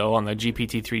everybody though on the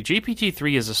GPT-3.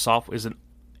 GPT-3 is an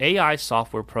AI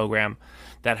software program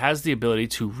that has the ability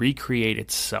to recreate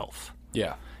itself.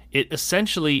 Yeah. It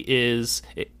essentially is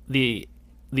the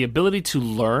ability to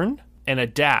learn and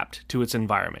adapt to its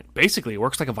environment. Basically, it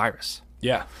works like a virus.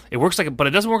 Yeah. It works but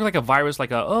it doesn't work like a virus,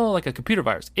 like a computer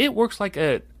virus. It works like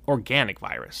a organic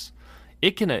virus.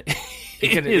 It can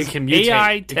mutate.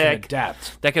 AI It can tech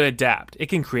adapt. that can adapt.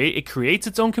 It creates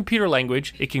its own computer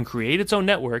language. It can create its own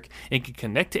network. It can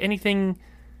connect to anything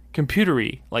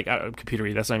computery, like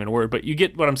computery. That's not even a word, but you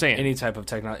get what I'm saying. Any type of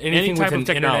technology. Anything type with of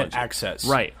internet technology. access.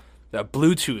 Right. The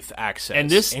Bluetooth access. And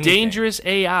this anything. dangerous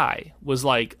AI was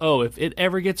like, oh, if it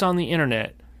ever gets on the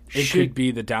internet, It could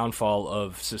be the downfall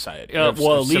of society. well, of at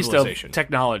least of civilization.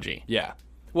 technology. Yeah.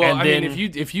 Well, And I mean,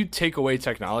 then- if you take away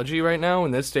technology right now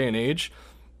in this day and age,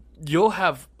 you'll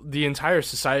have the entire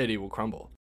society will crumble.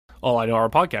 Oh, I know our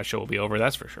podcast show will be over.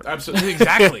 That's for sure. Absolutely,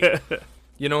 exactly.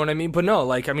 You know what I mean? But no,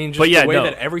 just But yeah, the way no.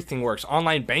 that everything works,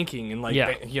 online banking and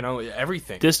Yeah.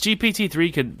 everything. This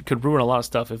GPT-3 could ruin a lot of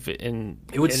stuff if it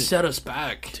would set us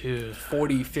back Dude.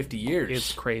 40, 50 years.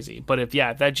 It's crazy. But if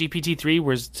that GPT-3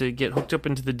 was to get hooked up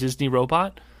into the Disney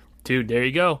robot, dude, there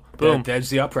you go. Boom. That's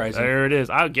the uprising. There it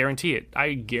is. I guarantee it.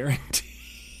 I guarantee.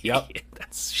 Yep.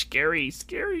 That's scary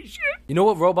shit. You know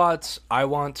what robots I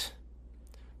want?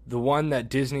 The one that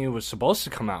Disney was supposed to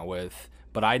come out with,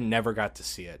 but I never got to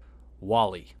see it.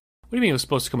 WALL-E. What do you mean it was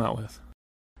supposed to come out with?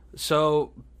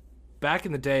 So, back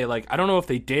in the day, I don't know if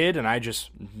they did, and I just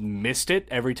missed it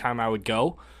every time I would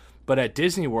go, but at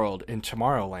Disney World in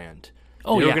Tomorrowland, they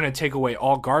were going to take away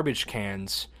all garbage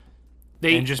cans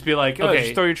and just be like,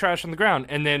 just throw your trash on the ground.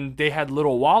 And then they had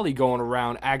little WALL-E going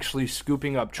around actually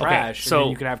scooping up trash, so and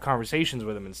then you could have conversations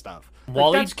with him and stuff.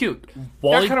 WALL-E- That's cute.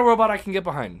 WALL-E- That kind of robot I can get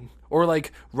behind. Or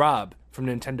Rob from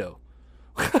Nintendo.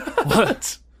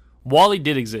 What? WALL-E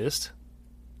did exist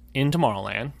in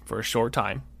Tomorrowland for a short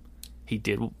time. He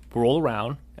did roll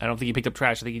around. I don't think he picked up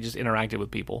trash. I think he just interacted with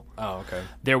people. Oh, okay.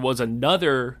 There was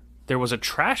a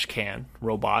trash can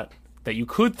robot that you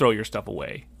could throw your stuff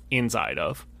away inside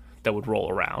of that would roll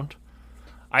around.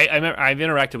 I've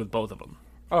interacted with both of them.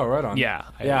 Oh, right on. Yeah.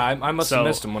 I must so have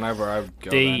missed them whenever I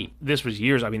go then. This was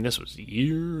years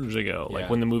ago, like Yeah.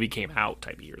 when the movie came out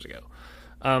type of years ago.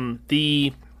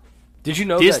 Did you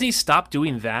know Disney stopped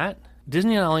doing that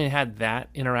Disney not only had that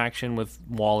interaction with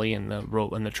Wall-E and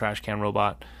the trash can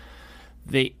robot,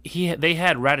 they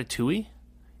had Ratatouille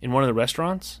in one of the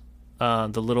restaurants.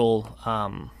 The little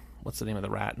what's the name of the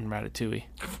rat in Ratatouille?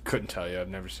 Couldn't tell you. I've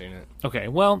never seen it. Okay,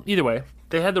 well, either way,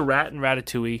 they had the rat in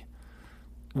Ratatouille,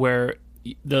 where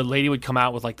the lady would come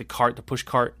out with like the push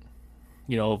cart,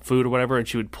 food or whatever, and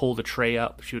she would pull the tray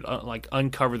up. She would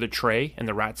uncover the tray, and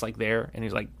the rat's like there, and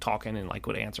he's like talking and like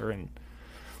would answer, and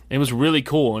it was really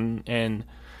cool. And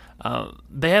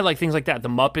they had like things like that. The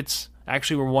Muppets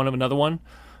actually were another one.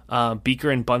 Beaker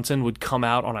and Bunsen would come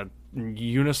out on a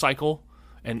unicycle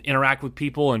and interact with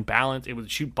people and balance. It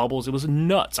would shoot bubbles. It was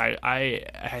nuts. I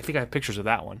think I have pictures of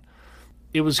that one.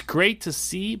 It was great to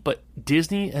see, but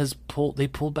Disney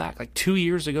pulled back like 2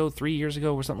 years ago, 3 years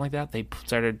ago, or something like that. They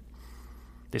started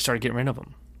getting rid of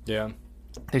them. Yeah.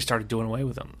 They started doing away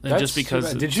with them. And just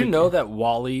because. Did you know that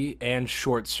Wall-E and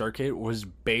Short Circuit was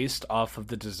based off of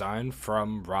the design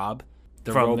from Rob?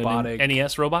 From robotic the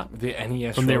NES robot? The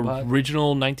NES from robot? From the original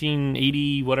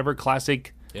 1980 whatever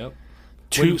classic. Yep.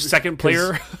 Second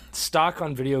player. Stock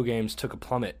on video games took a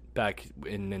plummet back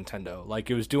in Nintendo. Like,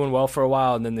 it was doing well for a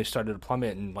while, and then they started to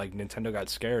plummet, and like Nintendo got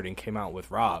scared and came out with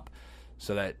Rob,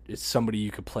 so that it's somebody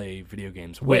you could play video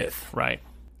games with. Right.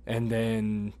 And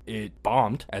then it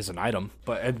bombed as an item,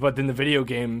 but then the video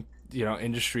game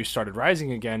industry started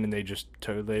rising again, and they just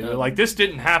totally like, this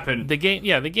didn't happen. The game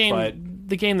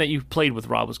that you played with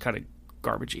Rob was kind of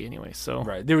garbagey anyway. So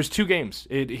right, there was 2 games.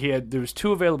 There was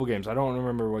 2 available games. I don't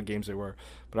remember what games they were,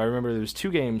 but I remember there was 2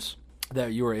 games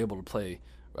that you were able to play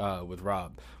with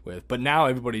Rob with. But now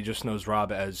everybody just knows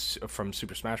Rob as from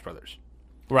Super Smash Brothers.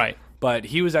 Right. But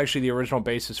he was actually the original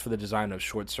basis for the design of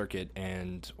Short Circuit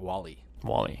and Wall-E.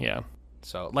 Wall-E, yeah.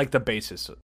 So, like, the basis.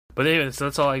 But anyways,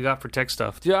 that's all I got for tech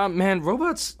stuff. Yeah, man,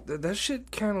 robots, that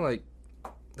shit kind of like,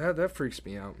 that freaks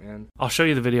me out, man. I'll show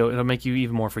you the video. It'll make you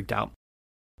even more freaked out.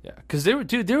 Yeah, because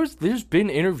there's been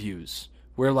interviews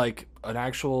where, like, an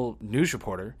actual news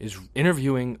reporter is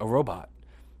interviewing a robot,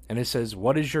 and it says,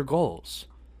 "What is your goals?"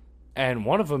 And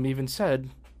one of them even said,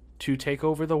 "To take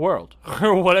over the world,"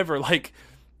 or whatever. Like,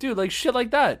 dude, like, shit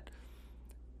like that.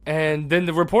 And then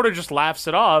the reporter just laughs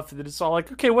it off, and then it's all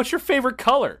like, "Okay, what's your favorite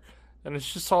color?" And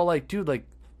it's just all like, dude, like,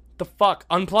 the fuck?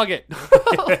 Unplug it.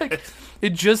 Like,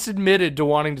 it just admitted to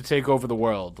wanting to take over the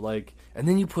world. Like, and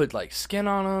then you put, like, skin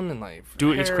on them and, like,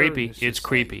 dude, it's creepy. It's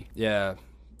creepy. Like, yeah.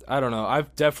 I don't know. I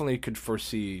definitely could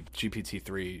foresee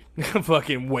GPT-3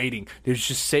 fucking waiting. It's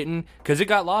just sitting, because it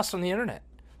got lost on the internet.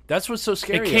 That's what's so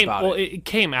scary about it. Well, it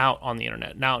came out on the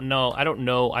internet. Now, no, I don't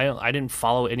know. I didn't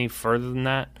follow any further than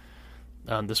that.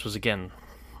 This was, again,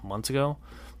 months ago.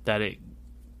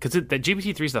 Because the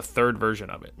GPT-3 is the 3rd version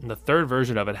of it. And the 3rd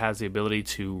version of it has the ability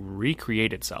to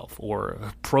recreate itself, or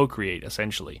procreate,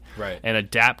 essentially. Right. And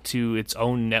adapt to its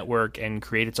own network and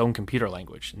create its own computer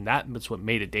language. And that's what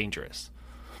made it dangerous.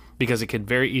 Because it could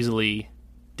very easily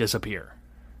disappear.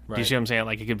 Right. Do you see what I'm saying?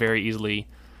 Like, it could very easily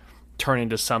turn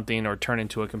into something, or turn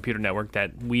into a computer network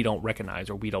that we don't recognize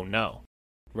or we don't know.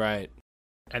 Right.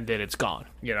 And then it's gone,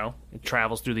 It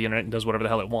travels through the internet and does whatever the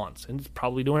hell it wants. And it's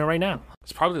probably doing it right now.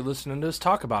 It's probably listening to us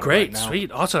talk about Great, it right now.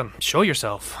 Sweet, awesome. Show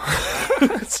yourself.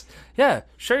 Yeah,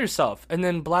 show yourself. And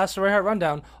then blast the Red Hat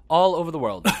Rundown all over the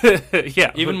world.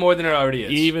 Yeah. Even more than it already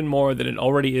is. Even more than it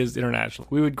already is internationally.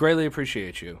 We would greatly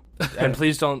appreciate you. And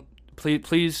please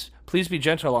be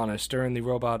gentle on us during the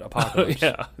robot apocalypse.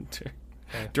 Yeah.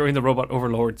 During the robot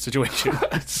overlord situation.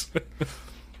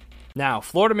 Now,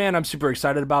 Florida Man, I'm super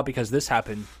excited about, because this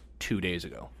happened 2 days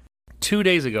ago. 2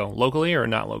 days ago, locally or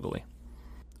not locally?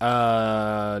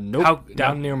 Nope.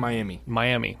 Down near Miami.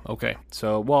 Miami, okay.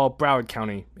 So, Broward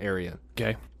County area.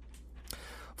 Okay.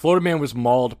 Florida Man was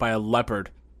mauled by a leopard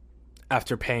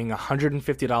after paying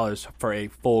 $150 for a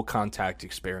full contact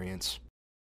experience.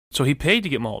 So he paid to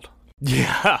get mauled?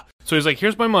 Yeah. So he's like,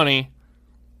 here's my money.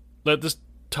 Let this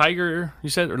tiger, you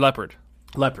said, or leopard?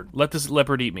 Leopard. Let this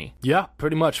leopard eat me. Yeah,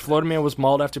 pretty much. Florida Man was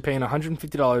mauled after paying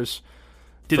 $150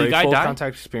 Did for the guy a full die?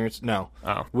 contact experience. No.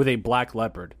 Oh. With a black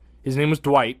leopard. His name was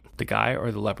Dwight. The guy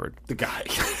or the leopard? The guy.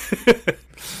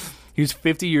 He was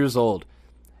 50 years old.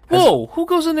 Whoa, who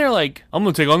goes in there like, I'm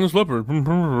going to take on this leopard?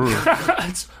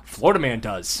 Florida Man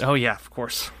does. Oh, yeah, of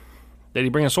course. Did he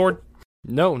bring a sword?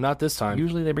 No, not this time.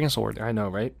 Usually they bring a sword. I know,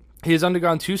 right? He has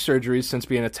undergone 2 surgeries since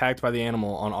being attacked by the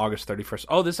animal on August 31st.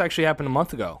 Oh, this actually happened a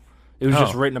month ago. It was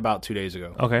just written about 2 days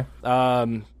ago. Okay.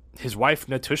 His wife,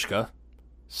 Natushka,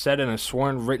 said in a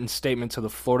sworn written statement to the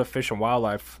Florida Fish and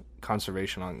Wildlife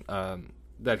Conservation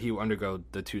that he would undergo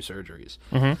the 2 surgeries.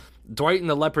 Mm-hmm. Dwight and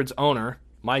the leopard's owner,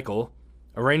 Michael,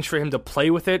 arranged for him to play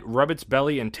with it, rub its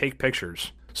belly, and take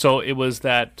pictures. So it was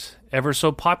that ever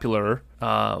so popular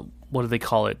what do they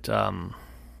call it?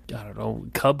 I don't know,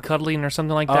 cub cuddling or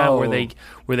something like that, Oh.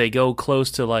 where they go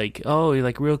close to like, oh, you're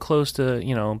like real close to,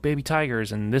 you know, baby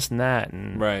tigers and this and that,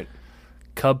 and Right.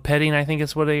 cub petting, I think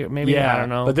it's what they maybe. Yeah. I don't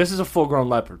know. But this is a full-grown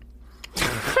leopard.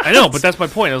 I know, but that's my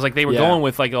point. I was like, they were Yeah. going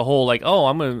with like a whole like, oh,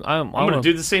 I'm gonna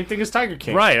do the same thing as Tiger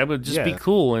King. right. I'm gonna just be Yeah.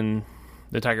 cool, and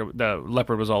the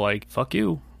leopard was all like, fuck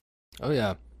you. Oh,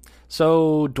 yeah.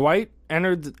 So Dwight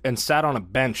entered and sat on a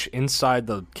bench inside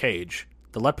the cage.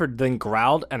 The leopard then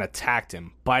growled and attacked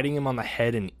him, biting him on the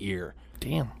head and ear.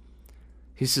 Damn.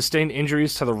 He sustained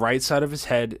injuries to the right side of his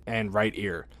head and right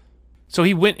ear. So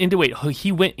he went into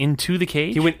he went into the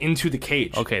cage. He went into the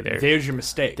cage. Okay, there's your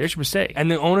mistake. There's your mistake.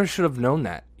 And the owner should have known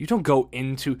that. You don't go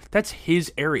into... That's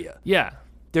his area. Yeah.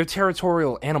 They're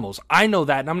territorial animals. I know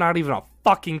that, and I'm not even a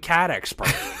fucking cat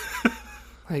expert.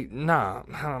 Like, nah.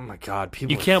 Oh, my God.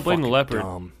 People You are can't blame the fucking leopard.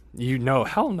 dumb. You know,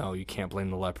 hell no, you can't blame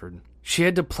the leopard. She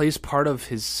had to place part of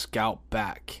his scalp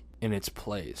back in its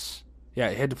place. Yeah,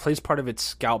 he had to place part of its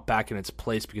scalp back in its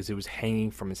place because it was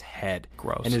hanging from his head.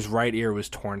 Gross. And his right ear was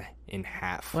torn in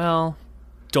half. Well,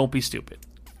 don't be stupid.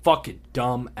 Fucking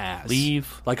dumb ass.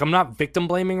 Leave. Like, I'm not victim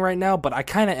blaming right now, but I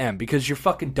kind of am because you're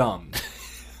fucking dumb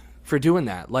for doing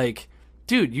that. Like,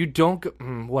 dude, you don't go,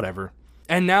 whatever.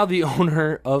 And now the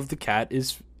owner of the cat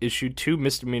is issued 2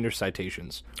 misdemeanor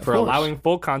citations for course. allowing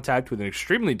full contact with an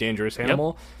extremely dangerous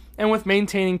animal and with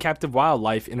maintaining captive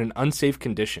wildlife in an unsafe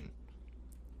condition.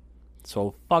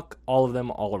 So fuck all of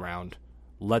them all around.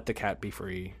 Let the cat be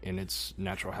free in its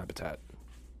natural habitat.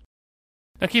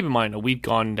 Now keep in mind, we've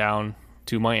gone down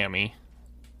to Miami,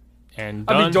 and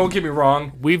I mean, don't get me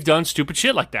wrong. we've done stupid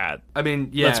shit like that. I mean,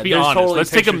 yeah, Let's be there's honest. totally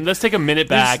Let's take a minute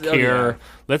back There's- oh, here.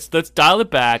 Let's dial it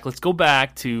back. Let's go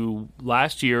back to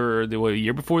last year or the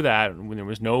year before that when there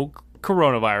was no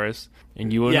coronavirus,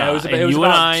 and you and Yeah, I, it was and you and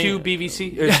about I, 2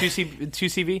 BVC, or 2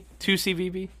 CV, 2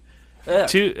 CVB. Ugh.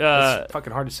 It's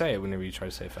fucking hard to say it whenever you try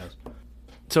to say it fast.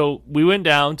 So we went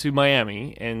down to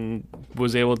Miami and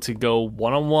was able to go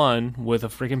one-on-one with a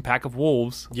freaking pack of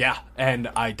wolves. Yeah, and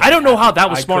I I don't know how that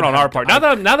was I smart could on our have- part. Now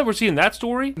that we're seeing that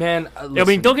story, man, I mean,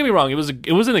 listen, don't get me wrong, it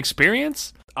was an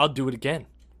experience. I'll do it again.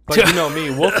 But you know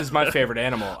me, wolf is my favorite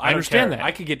animal. I don't understand care. that.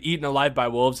 I could get eaten alive by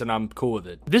wolves, and I'm cool with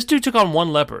it. This dude took on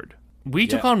one leopard. We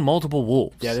took Yeah. on multiple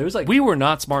wolves. Yeah, there was like- we were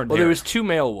not smart. Well, there there was 2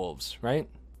 male wolves, right?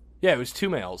 Yeah, it was 2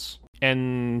 males,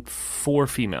 and 4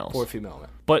 females. 4 female men.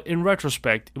 But in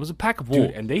retrospect, it was a pack of wolves.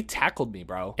 Dude, and they tackled me,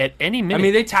 bro. At any I minute.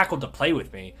 mean, they tackled to play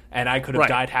with me, and I could have Right.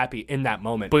 died happy in that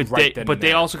moment. but right they, then and they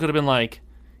there. also could have been like,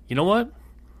 you know what?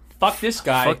 Fuck this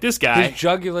guy. Fuck this guy. His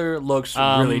jugular looks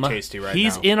really tasty right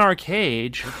He's now. in our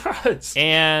cage,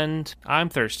 and I'm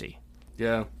thirsty.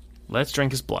 Yeah. Let's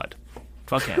drink his blood.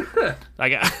 Fuck him.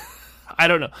 I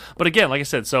don't know. But again, like I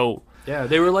said, so Yeah,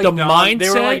 they were like The They were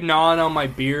mindset- like gnawing on my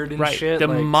beard and right, shit. the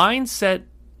like, mindset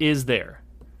is there.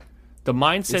 The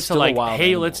mindset It's to still a like, wild hey,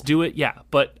 animal. let's do it. Yeah,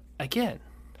 but again,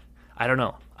 I don't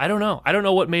know. I don't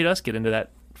know what made us get into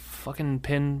that fucking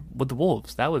pin with the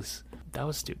wolves. That was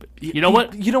stupid. You know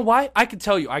what? You know why? I could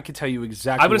tell you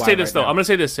exactly. I'm going to why say this right though. now. I'm going to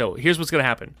say this. So here's what's going to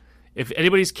happen. If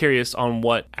anybody's curious on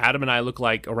what Adam and I look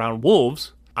like around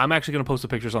wolves, I'm actually going to post the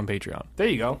pictures on Patreon. There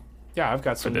you go. Yeah, I've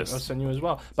got some. this. I'll send you as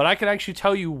well. But I could actually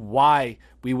tell you why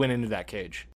we went into that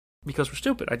cage. Because we're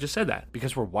stupid. I just said that.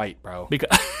 Because we're white, bro. Because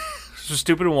we're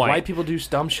stupid and white. White people do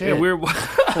dumb shit. Yeah, we're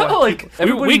like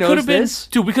everybody we knows could have been, this.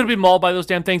 dude. We could have been mauled by those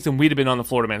damn things, and we'd have been on the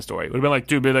Florida Man story. We'd have been like,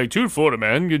 dude, Florida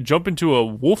Man, you jump into a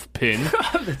wolf pin,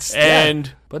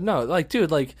 and But no, like,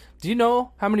 dude, like, do you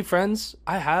know how many friends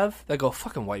I have that go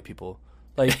fucking white people?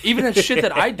 Like, even at shit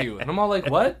that I do, and I'm all like,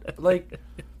 what? Like,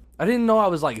 I didn't know I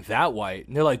was like that white.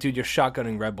 And they're like, dude, you're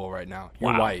shotgunning Red Bull right now.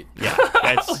 You're wow. white. Yeah,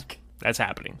 that's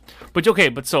happening. But okay,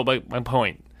 so my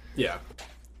point. Yeah.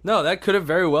 No, that could have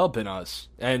very well been us.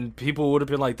 And people would have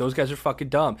been like, those guys are fucking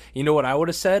dumb. You know what I would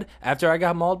have said after I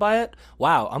got mauled by it?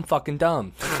 Wow, I'm fucking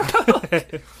dumb.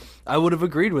 I would have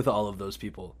agreed with all of those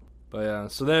people. But yeah,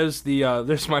 so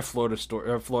there's my Florida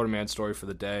story, Florida man story for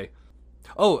the day.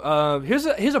 Oh, here's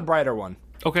a brighter one.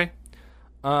 Okay.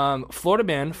 Florida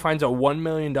man finds a $1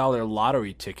 million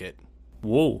lottery ticket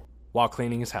Whoa. while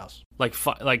cleaning his house.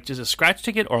 Like just a scratch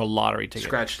ticket or a lottery ticket?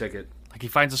 Scratch ticket. Like he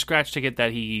finds a scratch ticket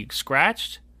that he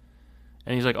scratched,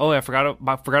 and he's like, "Oh, I forgot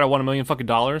I won $1 million fucking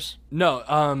dollars."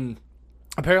 No,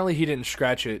 apparently he didn't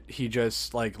scratch it. He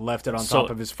just like left it on So- top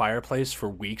of his fireplace for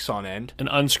weeks on end. An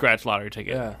unscratched lottery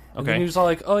ticket. Yeah. And Okay. then he was all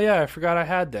like, "Oh yeah, I forgot I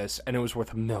had this," and it was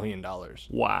worth $1 million.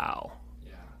 Wow.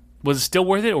 Yeah. Was it still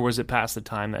worth it, or was it past the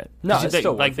time that? No, 'cause it's they,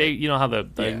 still like worth they, it. you know how the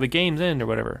Yeah. game's end or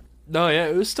whatever. No, yeah,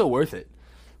 it was still worth it.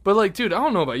 But like, dude, I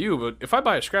don't know about you, but if I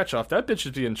buy a scratch off, that bitch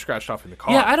is being scratched off in the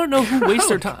car. Yeah, I don't know who wastes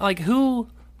their time. Like who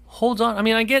holds on. I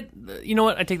mean, I get, you know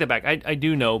what? I take that back. I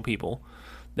do know people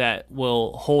that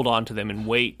will hold on to them and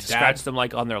wait to scratch them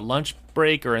like on their lunch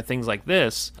break or things like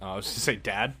this. I was going to say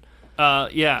dad.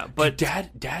 Yeah, but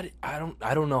dad, I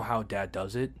don't know how dad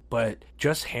does it, but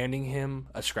just handing him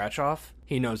a scratch off,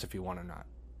 he knows if he won or not.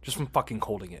 Just from fucking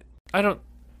holding it.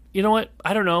 You know what?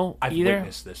 I don't know I've either.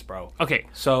 witnessed this, bro. Okay,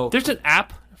 so there's an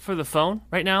app for the phone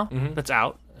right now that's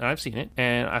out, and I've seen it,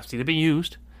 and I've seen it being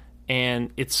used,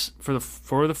 and it's for the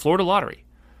Florida Lottery,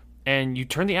 and you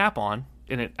turn the app on,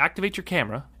 and it activates your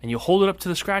camera, and you hold it up to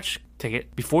the scratch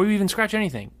ticket before you even scratch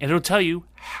anything, and it'll tell you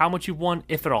how much you've won,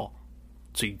 if at all.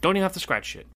 So you don't even have to scratch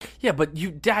shit. Yeah, but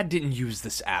dad didn't use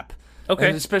this app. Okay.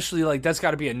 And especially, like, that's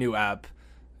got to be a new app.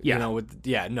 Yeah. You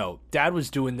know, no. Dad was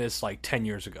doing this, like, 10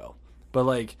 years ago. But,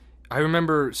 like, I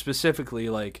remember specifically,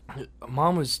 like,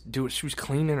 Mom was she was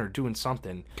cleaning or doing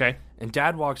something. Okay. And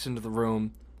Dad walks into the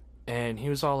room, and he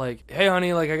was all like, hey,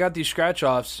 honey, like, I got these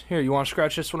scratch-offs. Here, you want to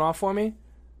scratch this one off for me?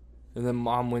 And then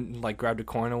Mom went and, like, grabbed a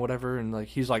coin or whatever, and, like,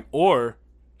 he's like, or,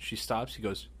 she stops, he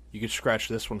goes, you could scratch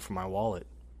this one from my wallet.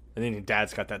 And then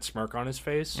Dad's got that smirk on his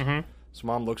face. Mm-hmm. So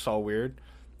Mom looks all weird,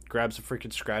 grabs a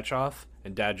freaking scratch off,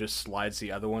 and Dad just slides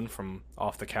the other one from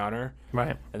off the counter.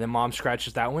 Right. And then Mom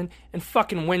scratches that one and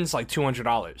fucking wins like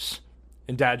 $200.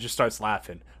 And Dad just starts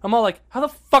laughing. I'm all like, how the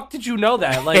fuck did you know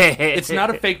that? Like, it's not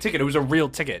a fake ticket. It was a real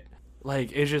ticket.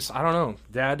 Like, it's just, I don't know.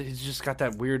 Dad, he's just got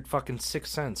that weird fucking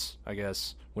sixth sense, I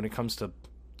guess, when it comes to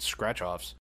scratch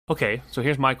offs. Okay, so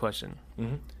here's my question.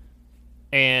 Mm-hmm.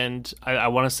 And I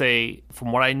want to say,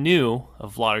 from what I knew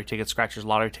of lottery tickets, scratchers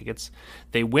lottery tickets,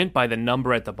 they went by the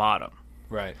number at the bottom.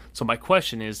 Right. So my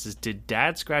question is did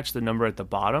Dad scratch the number at the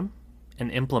bottom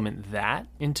and implement that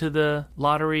into the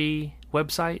lottery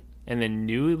website and then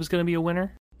knew it was going to be a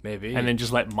winner? Maybe. And then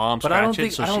just let Mom scratch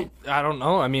it? I don't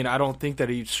know. I mean, I don't think that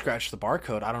he scratched the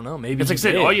barcode. I don't know. Maybe it's like I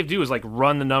said, all you have to do is like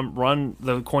run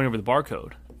the coin over the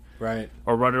barcode. Right.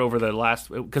 Or run it over the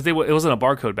last, because it wasn't a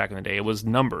barcode back in the day. It was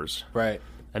numbers. Right.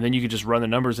 And then you could just run the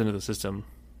numbers into the system.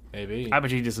 Maybe. I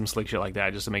bet you did some slick shit like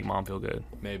that just to make Mom feel good.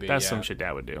 Maybe. That's some shit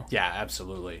Dad would do. Yeah,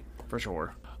 absolutely. For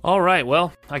sure. All right.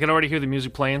 Well, I can already hear the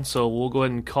music playing, so we'll go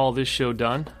ahead and call this show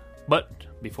done. But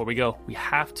before we go, we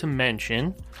have to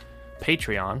mention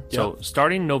Patreon. Yep. So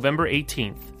starting November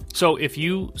 18th. So if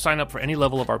you sign up for any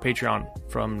level of our Patreon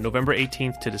from November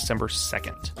 18th to December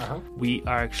 2nd, we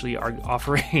are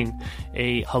offering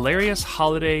a hilarious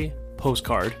holiday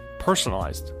postcard,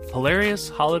 personalized holiday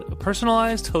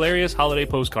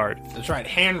postcard. That's right,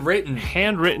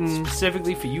 handwritten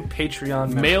specifically for you Patreon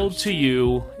members. Mailed to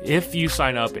you if you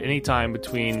sign up anytime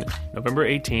between November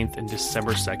 18th and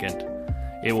December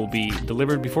 2nd. It will be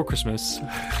delivered before Christmas.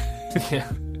 Yeah.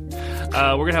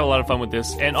 We're going to have a lot of fun with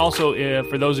this. And also,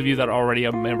 for those of you that are already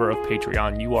a member of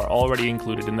Patreon, you are already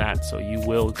included in that, so you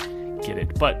will get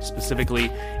it. But specifically,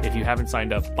 if you haven't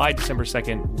signed up by December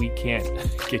 2nd, we can't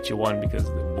get you one because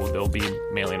they'll be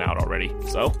mailing out already.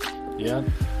 So, yeah.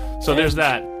 So there's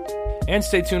that. And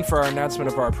stay tuned for our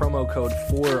announcement of our promo code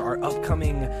for our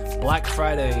upcoming Black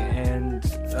Friday and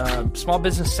Small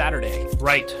Business Saturday.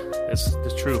 Right.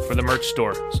 That's true for the merch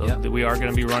store. So we are going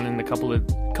to be running a couple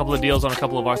of deals on a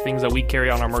couple of our things that we carry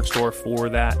on our merch store for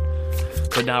that.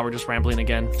 But now we're just rambling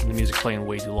again, and the music's playing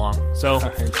way too long. So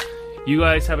you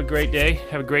guys have a great day,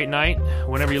 have a great night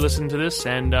whenever you listen to this,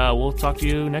 and we'll talk to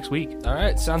you next week. All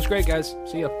right. Sounds great, guys.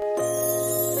 See ya.